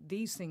actually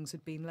these things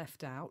had been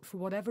left out for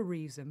whatever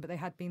reason, but they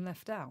had been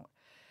left out.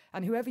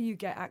 And whoever you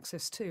get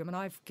access to, I mean,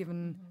 I've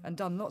given and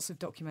done lots of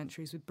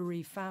documentaries with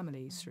bereaved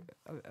families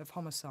of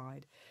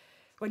homicide.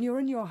 When you're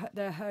in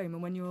their home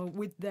and when you're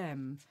with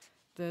them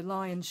the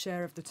lion's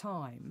share of the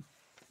time,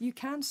 you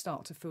can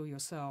start to feel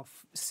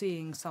yourself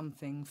seeing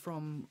something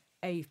from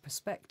a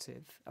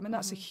perspective. I mean,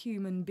 that's a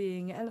human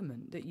being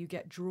element, that you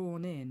get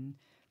drawn in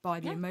by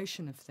the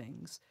emotion of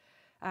things.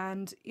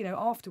 And, you know,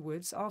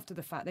 afterwards, after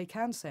the fact, they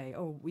can say,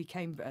 oh, we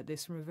came at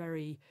this from a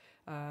very,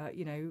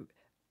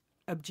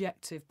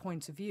 objective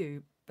point of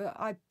view. But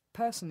I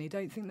personally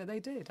don't think that they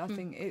did. I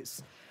think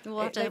it's... We'll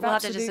have to they've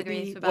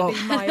disagree absolutely about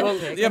been that.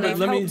 myopic, yeah, and but they've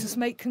let me- helped us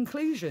make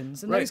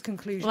conclusions, and Right. those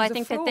conclusions Well, I are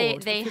think that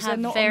flawed they because have they're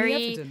not on the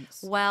very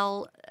evidence.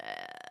 well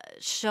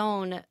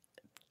shown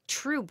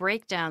true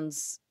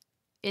breakdowns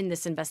in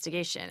this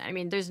investigation. I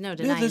mean, there's no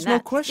denying Yeah, there's that. no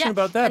question Yeah,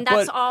 about that. and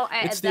that's but all.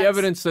 it's the that's-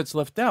 evidence that's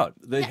left out.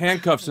 The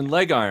handcuffs and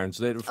leg irons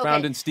that were found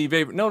Okay. in Steve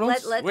Avery. No, don't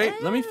wait. Let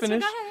me so go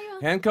finish. ahead, you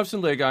go. Handcuffs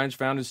and leg irons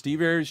found in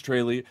Steve Avery's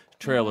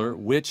trailer,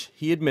 which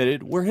he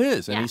admitted were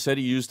his, and Yeah. he said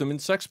he used them in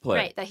sex play.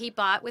 Right, that he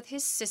bought with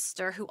his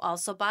sister, who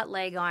also bought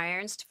leg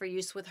irons for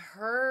use with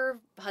her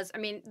husband.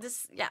 I mean,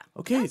 this, yeah.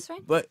 Okay, That's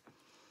right. but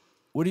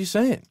what are you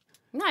saying?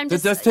 No, I'm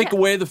Does just. that take yeah.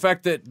 away the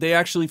fact that they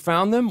actually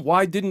found them?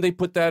 Why didn't they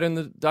put that in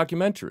the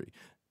documentary?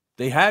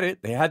 They had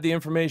it. They had the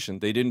information.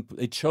 They didn't.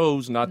 They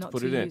chose not to Not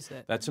put to it in. use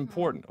it. That's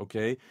important.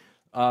 Okay.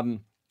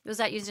 Was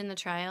that used in the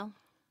trial?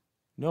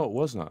 No, it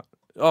was not.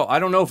 Oh, I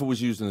don't know if it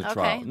was used in the Okay,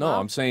 trial. No, well-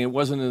 I'm saying it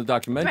wasn't in the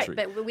documentary.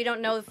 Right, but we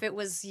don't know if it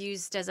was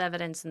used as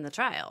evidence in the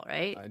trial,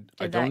 right? I Did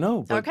don't that-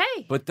 know. But,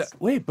 okay.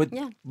 But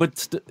Yeah.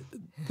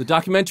 the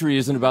documentary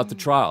isn't about the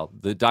trial.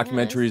 The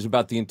documentary is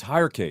about the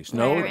entire case.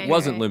 No, Right, it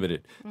wasn't right.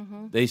 limited.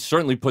 They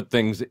certainly put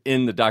things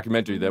in the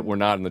documentary that were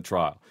not in the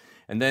trial.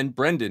 And then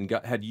Brendan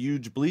had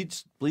huge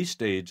bleach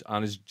stage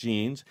on his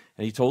jeans,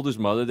 and he told his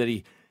mother that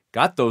he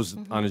got those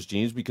on his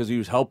jeans because he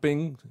was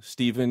helping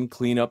Stephen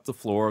clean up the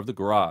floor of the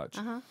garage.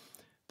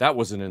 That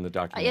wasn't in the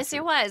documentary. Yes,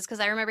 it was, because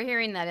I remember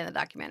hearing that in the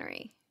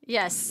documentary.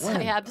 Yes, When?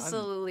 I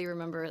absolutely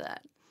remember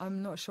that.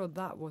 I'm not sure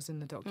that was in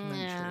the documentary.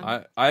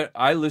 Yeah.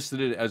 I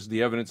listed it as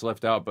the evidence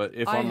left out, but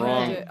if I'm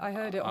wrong, I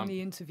heard it on the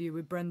interview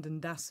with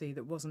Brendan Dassey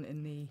that wasn't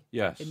in the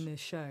Yes. in the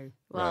show.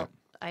 Well, Right.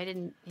 I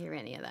didn't hear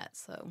any of that,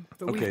 so.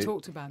 But Okay. we've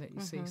talked about it,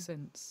 you see,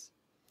 since.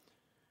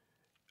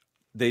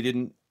 they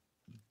didn't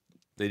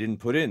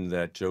put in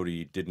that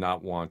Jodi did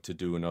not want to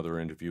do another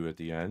interview at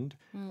the end.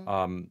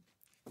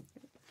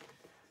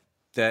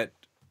 That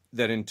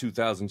in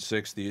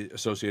 2006 the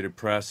Associated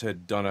Press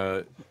had done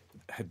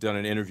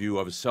an interview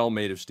of a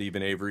cellmate of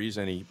Stephen Avery's,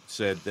 and he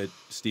said that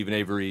Stephen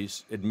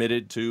Avery's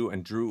admitted to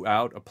and drew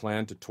out a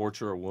plan to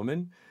torture a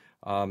woman.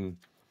 And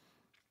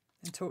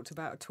talked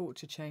about a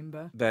torture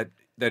chamber. That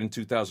in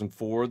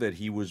 2004 that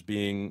he was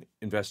being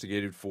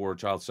investigated for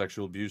child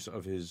sexual abuse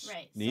of his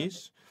Right, so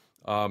niece.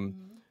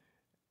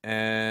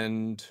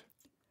 And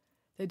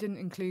They didn't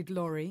include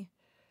Laurie,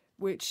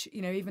 which,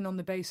 you know, even on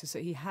the basis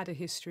that he had a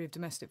history of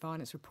domestic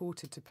violence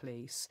reported to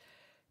police,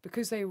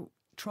 because they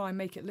try and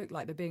make it look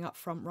like they're being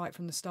upfront right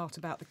from the start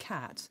about the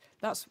cat,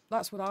 that's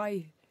what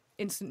I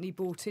instantly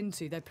bought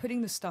into. They're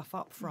putting the stuff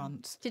up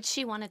front. Did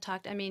she want to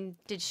talk? I mean,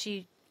 did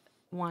she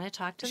want to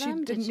talk to She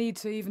them? didn't need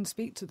to even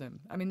speak to them.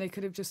 I mean, they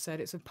could have just said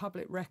it's a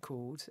public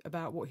record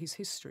about what his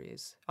history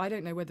is. I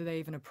don't know whether they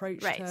even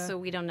approached Right, her. so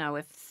we don't know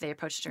if they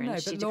approached her No,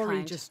 and she but Laurie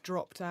declined. just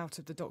dropped out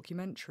of the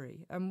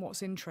documentary. And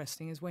what's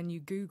interesting is when you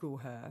Google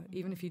her,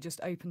 even if you just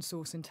open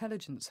source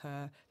intelligence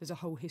her, there's a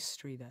whole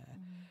history there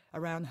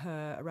around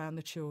her, around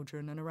the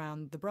children, and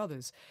around the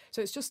brothers.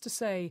 So it's just to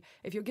say,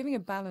 if you're giving a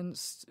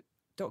balanced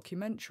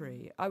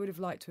documentary, I would have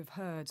liked to have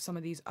heard some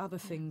of these other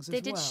things They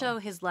as well. did show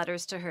his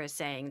letters to her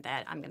saying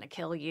that I'm going to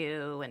kill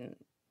you, and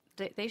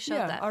They showed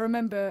Yeah, that. I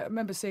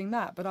remember seeing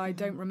that, but I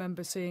don't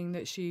remember seeing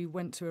that she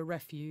went to a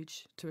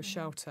refuge, to a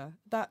shelter.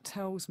 That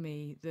tells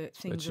me that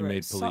things she are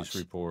made at police such,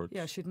 reports.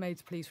 Yeah, she'd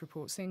made police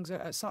reports. Things are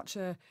at such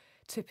a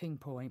tipping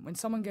point. When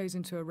someone goes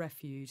into a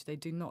refuge, they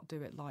do not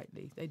do it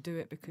lightly. They do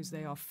it because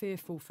they are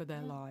fearful for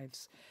their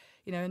lives.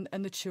 You know,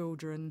 and the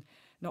children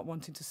not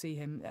wanting to see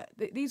him.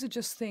 These are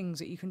just things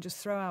that you can just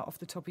throw out off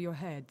the top of your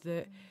head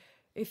that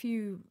if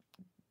you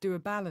do a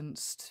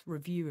balanced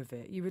review of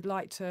it, you would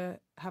like to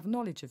have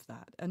knowledge of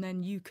that, and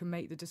then you can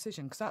make the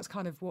decision, because that's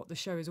kind of what the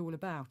show is all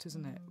about,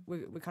 isn't it?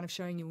 We're kind of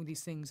showing you all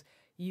these things,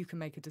 you can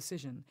make a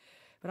decision.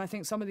 But I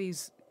think some of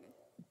these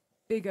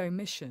big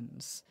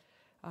omissions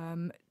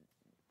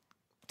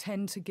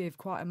tend to give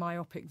quite a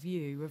myopic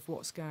view of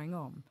what's going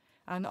on.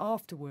 And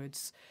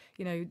afterwards,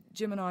 you know,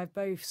 Jim and I have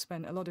both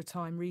spent a lot of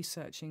time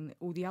researching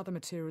all the other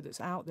material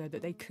that's out there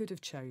that they could have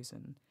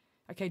chosen.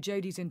 Okay,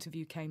 Jodi's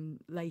interview came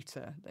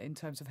later in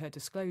terms of her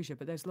disclosure,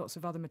 but there's lots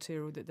of other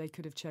material that they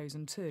could have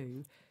chosen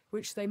too,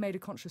 which they made a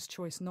conscious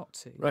choice not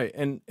to. Right,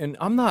 and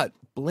I'm not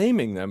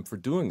blaming them for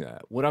doing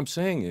that. What I'm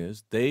saying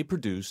is they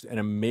produced an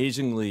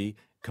amazingly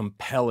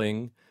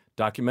compelling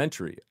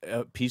documentary,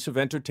 a piece of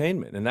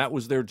entertainment, and that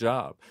was their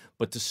job.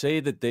 But to say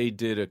that they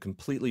did a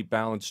completely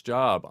balanced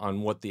job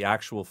on what the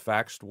actual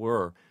facts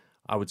were,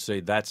 I would say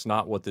that's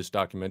not what this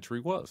documentary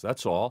was.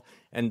 That's all.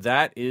 And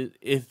that is,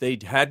 if they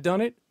had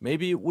done it,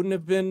 maybe it wouldn't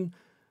have been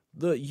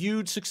the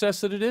huge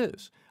success that it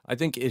is. I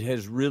think it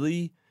has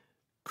really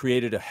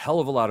created a hell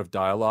of a lot of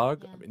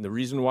dialogue. I mean, the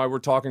reason why we're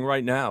talking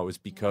right now is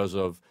because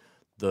of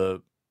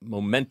the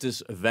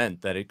momentous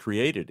event that it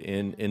created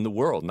in the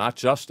world, not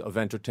just of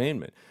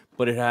entertainment,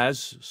 but it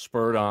has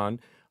spurred on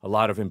a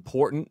lot of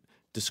important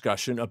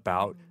discussion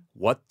about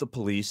what the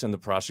police and the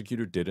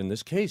prosecutor did in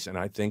this case. And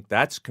I think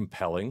that's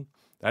compelling.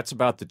 That's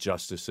about the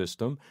justice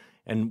system.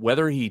 And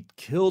whether he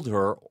killed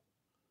her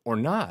or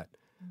not,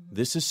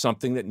 this is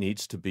something that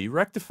needs to be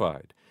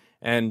rectified.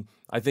 And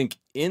I think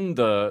in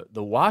the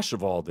wash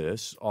of all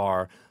this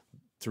are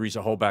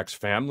Teresa Holbach's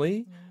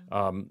family,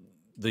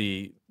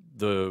 the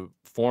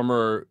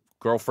former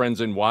girlfriends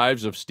and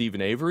wives of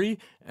Stephen Avery,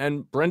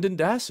 and Brendan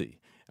Dassey.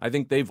 I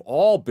think they've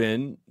all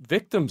been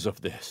victims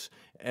of this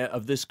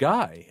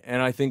guy.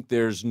 And I think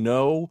there's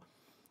no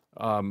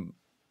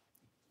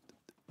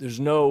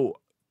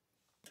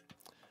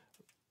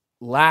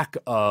lack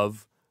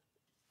of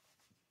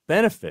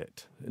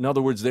benefit. In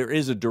other words, there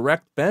is a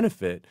direct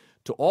benefit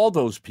to all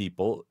those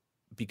people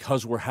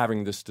because we're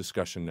having this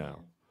discussion now.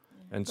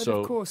 And But so,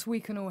 of course, we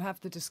can all have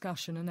the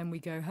discussion and then we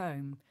go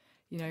home.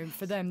 You know,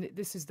 for them,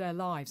 this is their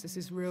lives. This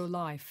is real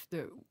life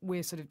that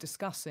we're sort of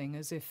discussing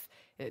as if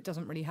it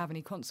doesn't really have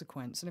any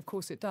consequence. And of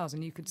course it does.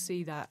 And you could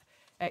see that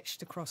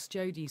etched across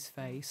Jodi's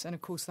face. And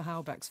of course the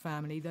Halbach's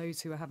family,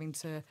 those who are having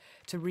to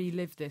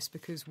relive this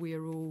because we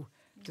are all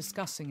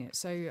discussing it.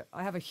 So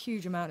I have a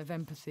huge amount of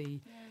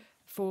empathy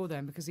for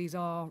them, because these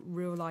are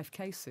real life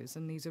cases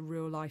and these are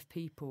real life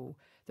people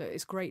that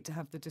it's great to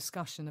have the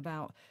discussion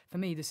about. For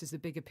me, this is the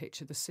bigger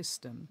picture, the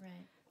system.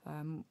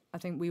 Right. I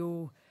think we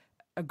all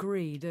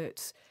agree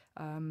that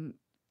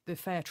the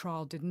fair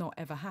trial did not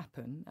ever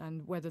happen,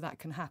 and whether that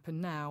can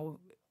happen now,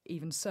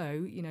 even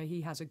so, you know,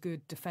 he has a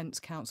good defence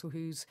counsel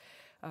who's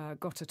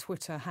got a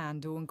Twitter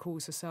handle and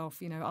calls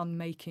herself, you know,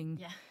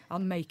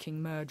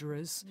 unmaking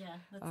murderers,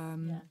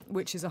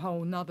 which is a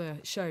whole nother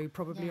show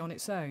probably on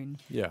its own.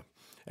 yeah.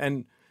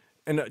 And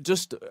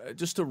just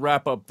to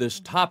wrap up this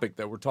topic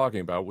that we're talking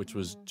about, which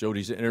was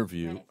Jodi's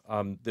interview,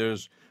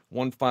 there's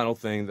one final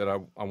thing that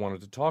I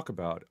wanted to talk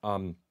about.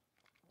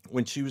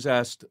 When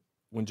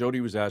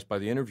Jodi was asked by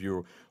the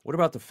interviewer, what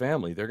about the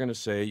family? They're going to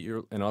say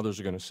and others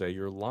are going to say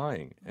you're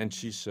lying. And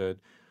she said,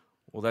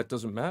 well, that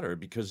doesn't matter,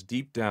 because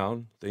deep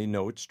down they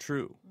know it's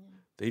true.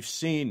 They've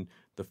seen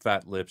the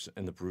fat lips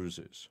and the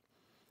bruises.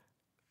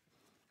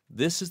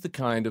 This is the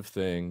kind of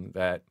thing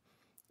that,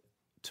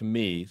 to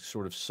me,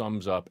 sort of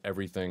sums up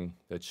everything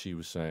that she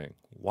was saying.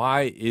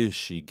 Why is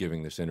she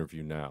giving this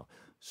interview now?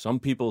 Some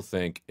people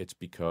think it's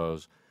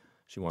because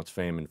she wants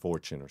fame and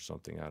fortune or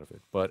something out of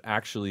it. But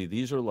actually,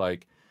 these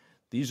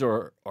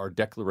are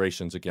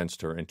declarations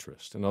against her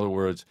interest. In other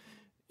words,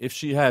 if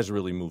she has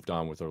really moved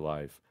on with her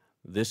life,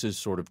 this is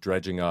sort of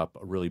dredging up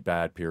a really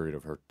bad period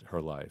of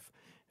her life.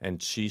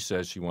 And she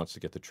says she wants to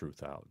get the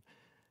truth out.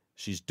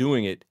 She's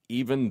doing it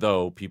even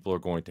though people are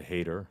going to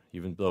hate her,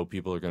 even though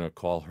people are going to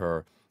call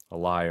her a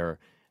liar,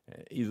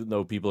 even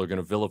though people are going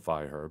to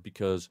vilify her,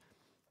 because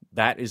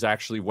that is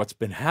actually what's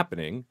been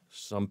happening.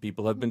 Some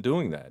people have been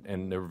doing that,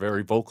 and they're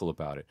very vocal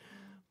about it.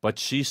 But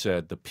she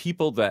said the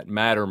people that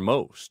matter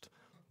most,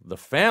 the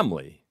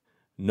family,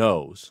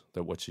 knows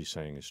that what she's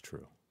saying is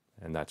true,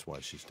 and that's why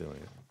she's doing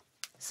it.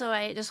 So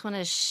I just want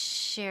to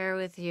share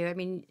with you, I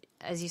mean,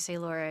 as you say,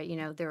 Laura, you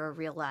know, there are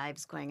real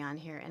lives going on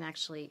here, and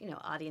actually, you know,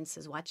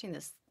 audiences watching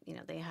this, you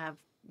know, they have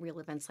real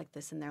events like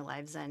this in their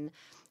lives. And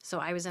so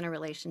I was in a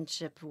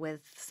relationship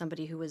with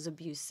somebody who was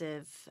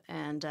abusive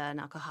and an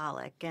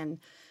alcoholic, and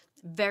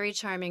very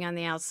charming on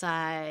the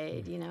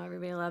outside. You know,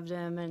 everybody loved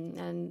him,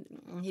 and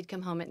he'd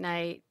come home at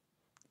night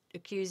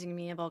accusing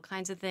me of all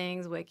kinds of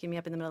things, waking me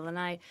up in the middle of the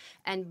night,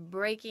 and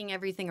breaking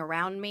everything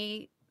around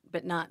me,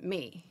 but not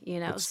me,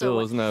 But still,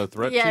 isn't that a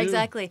threat to yeah, you?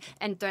 exactly.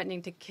 And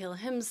threatening to kill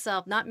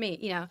himself, not me,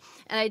 And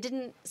I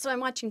didn't, so I'm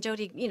watching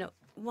Jodi,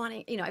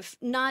 wanting,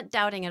 not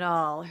doubting at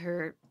all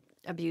her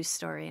abuse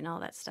story and all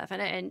that stuff.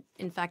 And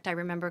in fact, I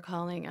remember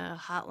calling a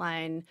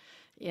hotline,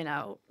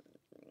 an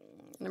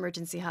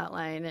emergency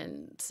hotline,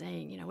 and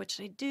saying, what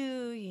should I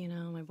do?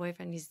 My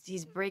boyfriend,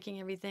 he's breaking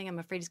everything. I'm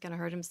afraid he's going to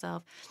hurt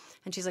himself.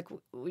 And she's like,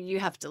 you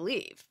have to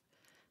leave.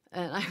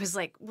 And I was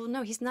like, well,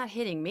 no, he's not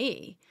hitting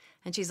me.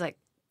 And she's like,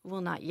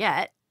 well, not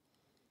yet.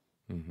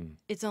 Mm-hmm.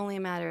 It's only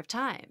a matter of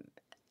time.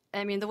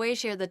 I mean, the way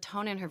she had the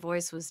tone in her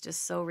voice was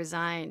just so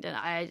resigned. And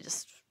I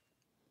just,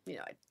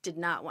 I did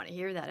not want to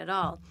hear that at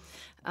all.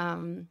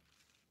 And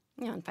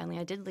finally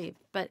I did leave.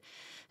 But,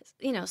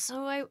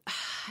 so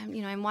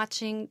I'm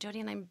watching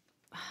Jodi, and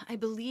I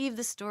believe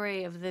the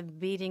story of the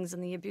beatings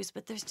and the abuse,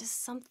 but there's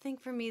just something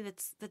for me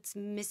that's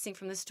missing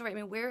from the story. I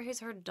mean, where is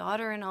her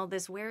daughter in all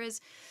this? Where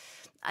is,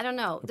 I don't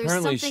know. There's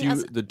Apparently, something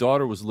else. the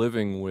daughter was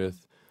living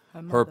with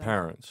her mother.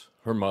 parents,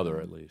 her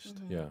mother at least.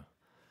 Mm-hmm. Yeah.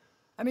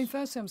 I mean,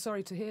 firstly, I'm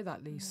sorry to hear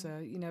that,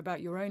 Lisa,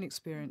 about your own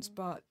experience,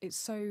 but it's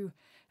so,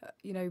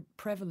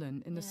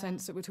 prevalent in the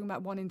sense that we're talking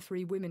about 1 in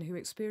 3 women who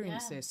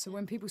experience this. So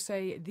when people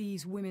say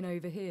these women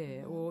over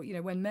here, or,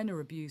 when men are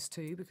abused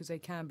too, because they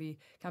can be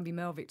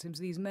male victims,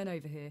 these men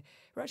over here,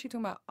 we're actually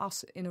talking about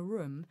us in a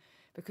room,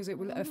 because it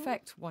will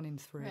affect 1 in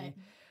 3. Right.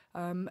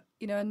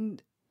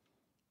 And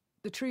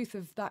the truth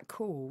of that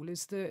call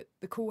is that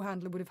the call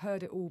handler would have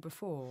heard it all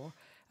before.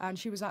 And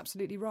she was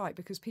absolutely right,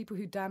 because people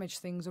who damage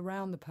things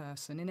around the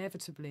person,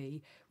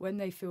 inevitably, when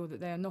they feel that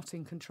they are not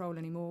in control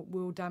anymore,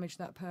 will damage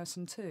that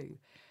person too.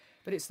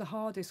 But it's the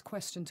hardest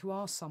question to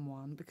ask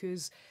someone,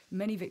 because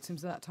many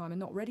victims at that time are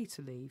not ready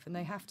to leave, and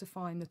they have to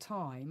find the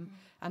time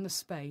and the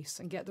space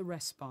and get the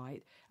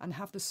respite and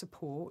have the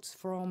support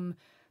from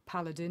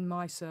Paladin,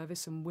 my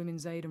service, and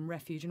Women's Aid and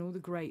Refuge and all the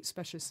great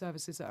specialist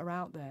services that are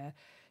out there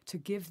to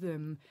give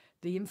them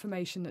the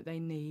information that they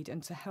need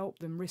and to help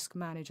them risk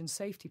manage and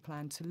safety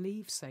plan to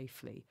leave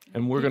safely.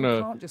 And we're People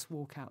gonna can't just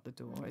walk out the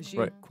door, as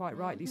you quite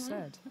rightly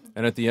said.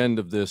 And at the end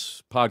of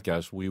this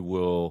podcast, we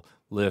will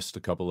list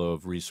a couple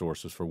of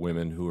resources for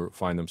women who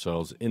find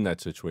themselves in that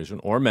situation,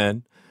 or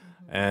men,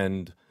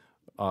 and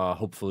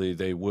hopefully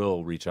they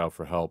will reach out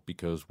for help,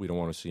 because we don't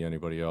want to see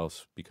anybody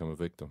else become a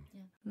victim.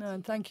 No,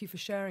 and thank you for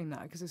sharing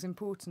that, because it's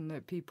important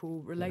that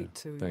people relate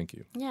to Thank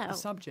you. the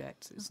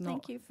subject. It's not.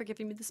 Thank you for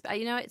giving me this.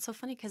 It's so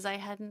funny because I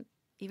hadn't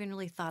even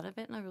really thought of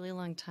it in a really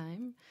long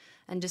time.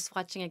 And just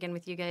watching again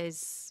with you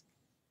guys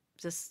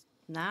just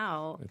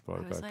now, It brought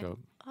I it was back like, up.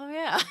 oh,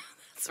 yeah,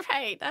 that's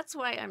right. That's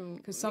why I'm...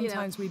 Because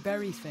sometimes we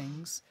bury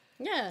things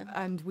Yeah.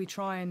 and we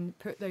try and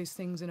put those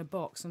things in a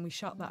box, and we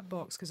shut that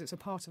box because it's a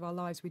part of our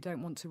lives we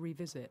don't want to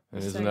revisit.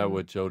 And The isn't that same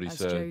what Jodi as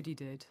said Jodi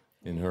did.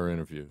 in her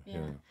interview?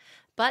 Yeah.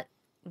 But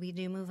we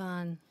do move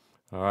on.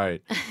 All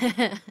right.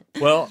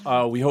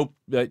 Well, we hope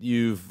that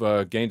you've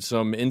gained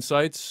some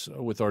insights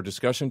with our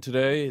discussion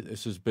today.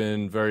 This has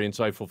been very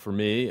insightful for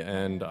me,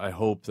 and I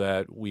hope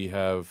that we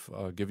have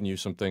given you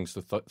some things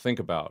to think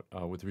about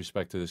with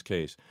respect to this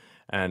case.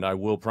 And I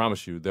will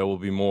promise you there will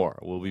be more.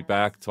 We'll be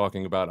back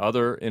talking about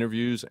other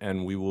interviews,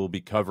 and we will be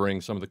covering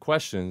some of the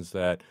questions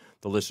that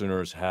the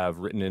listeners have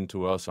written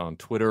into us on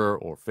Twitter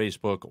or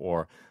Facebook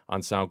or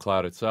on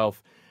SoundCloud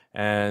itself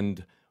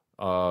and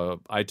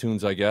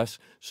iTunes, I guess.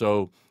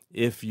 So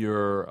if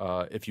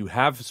you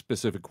have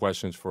specific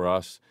questions for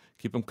us,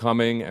 keep them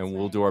coming, and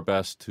we'll do our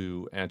best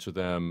to answer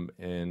them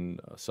in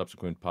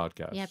subsequent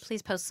podcasts. Yeah,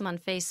 please post them on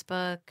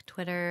Facebook,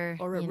 Twitter.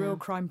 Or at Real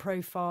Crime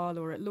Profile,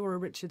 or at Laura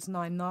Richards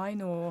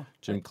 99, or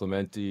Jim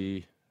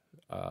Clementi,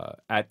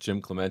 at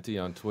Jim Clementi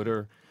on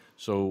Twitter.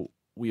 So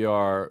we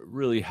are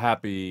really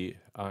happy,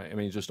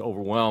 just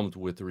overwhelmed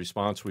with the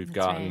response we've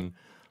gotten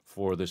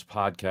for this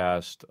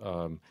podcast,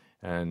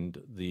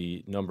 and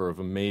the number of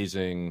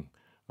amazing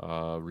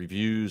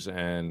reviews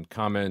and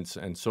comments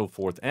and so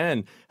forth,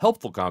 and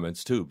helpful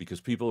comments too,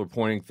 because people are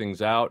pointing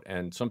things out.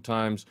 And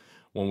sometimes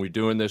when we're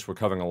doing this, we're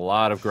covering a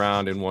lot of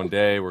ground in one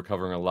day. We're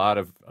covering a lot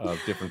of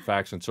different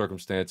facts and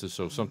circumstances.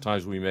 So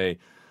sometimes we may...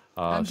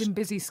 and in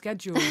busy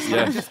schedules.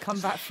 Yes. Just come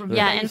back from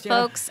Yeah, Malaysia. and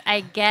folks, I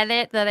get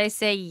it that I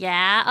say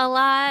yeah a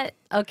lot.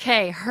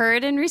 Okay,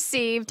 heard and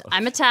received.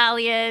 I'm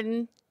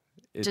Italian.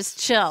 Just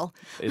chill.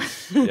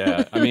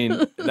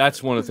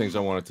 That's one of the things I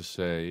wanted to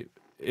say.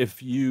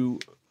 If you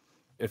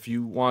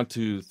want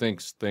to think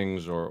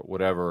things or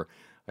whatever,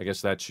 I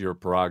guess that's your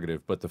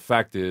prerogative. But the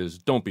fact is,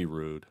 don't be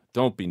rude.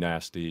 Don't be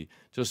nasty.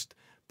 Just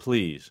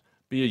please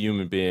be a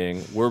human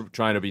being. We're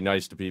trying to be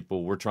nice to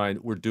people. We're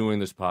doing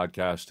this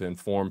podcast to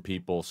inform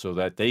people so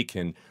that they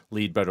can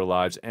lead better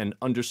lives and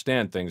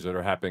understand things that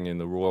are happening in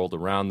the world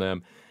around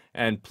them.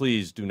 And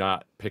please do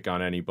not pick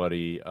on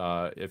anybody.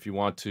 If you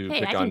want to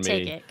pick I on can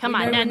take me, it. Come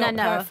We on, know no. we're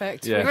not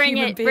perfect. Yeah. We're Bring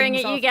human it,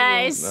 beings you after all.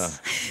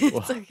 guys.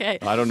 It's okay.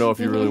 I don't know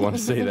if you really want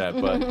to say that,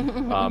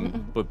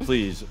 but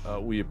please,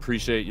 we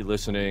appreciate you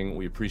listening.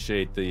 We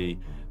appreciate the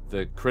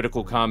the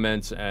critical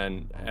comments,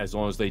 and as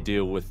long as they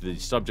deal with the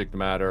subject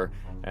matter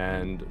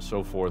and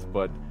so forth.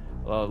 But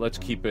let's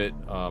keep it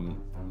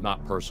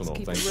not personal.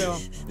 Keep Thank it you. real.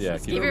 Yeah,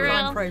 keep it real.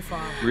 Crime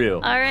profile. Real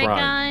All right,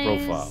 crime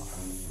guys. profile.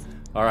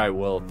 All right,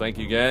 well, thank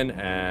you again,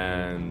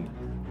 and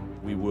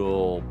we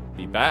will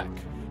be back.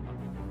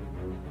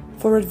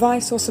 For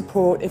advice or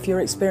support if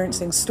you're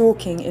experiencing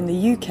stalking in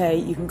the UK,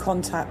 you can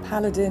contact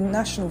Paladin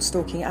National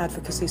Stalking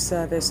Advocacy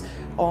Service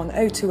on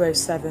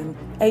 0207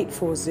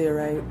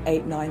 840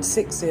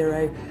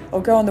 8960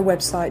 or go on the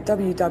website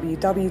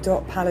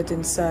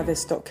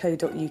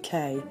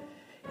www.paladinservice.co.uk.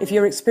 If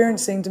you're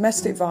experiencing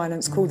domestic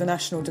violence, call the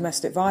National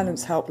Domestic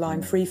Violence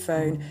Helpline free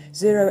phone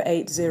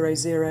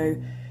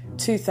 0800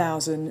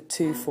 2000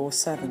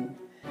 247.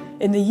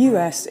 In the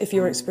US, if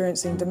you're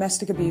experiencing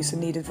domestic abuse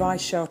and need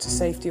advice, shelter,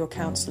 safety or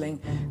counselling,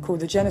 call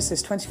the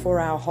Genesis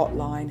 24-hour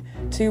hotline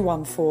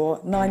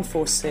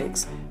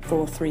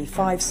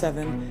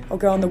 214-946-4357 or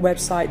go on the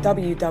website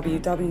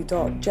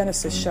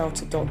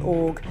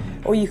www.genesisshelter.org,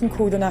 or you can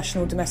call the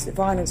National Domestic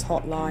Violence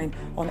Hotline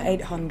on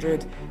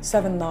 800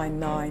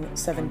 799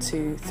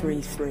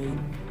 7233.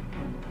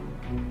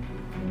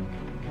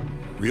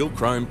 Real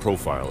Crime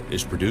Profile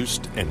is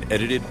produced and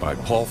edited by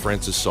Paul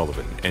Francis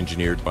Sullivan,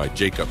 engineered by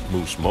Jacob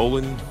Moose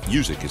Molin.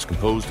 Music is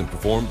composed and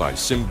performed by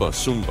Simba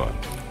Sumba.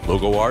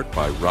 Logo art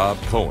by Rob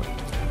Cohen.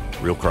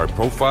 Real Crime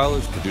Profile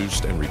is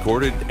produced and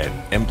recorded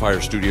at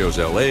Empire Studios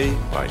LA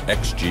by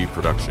XG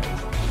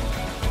Productions.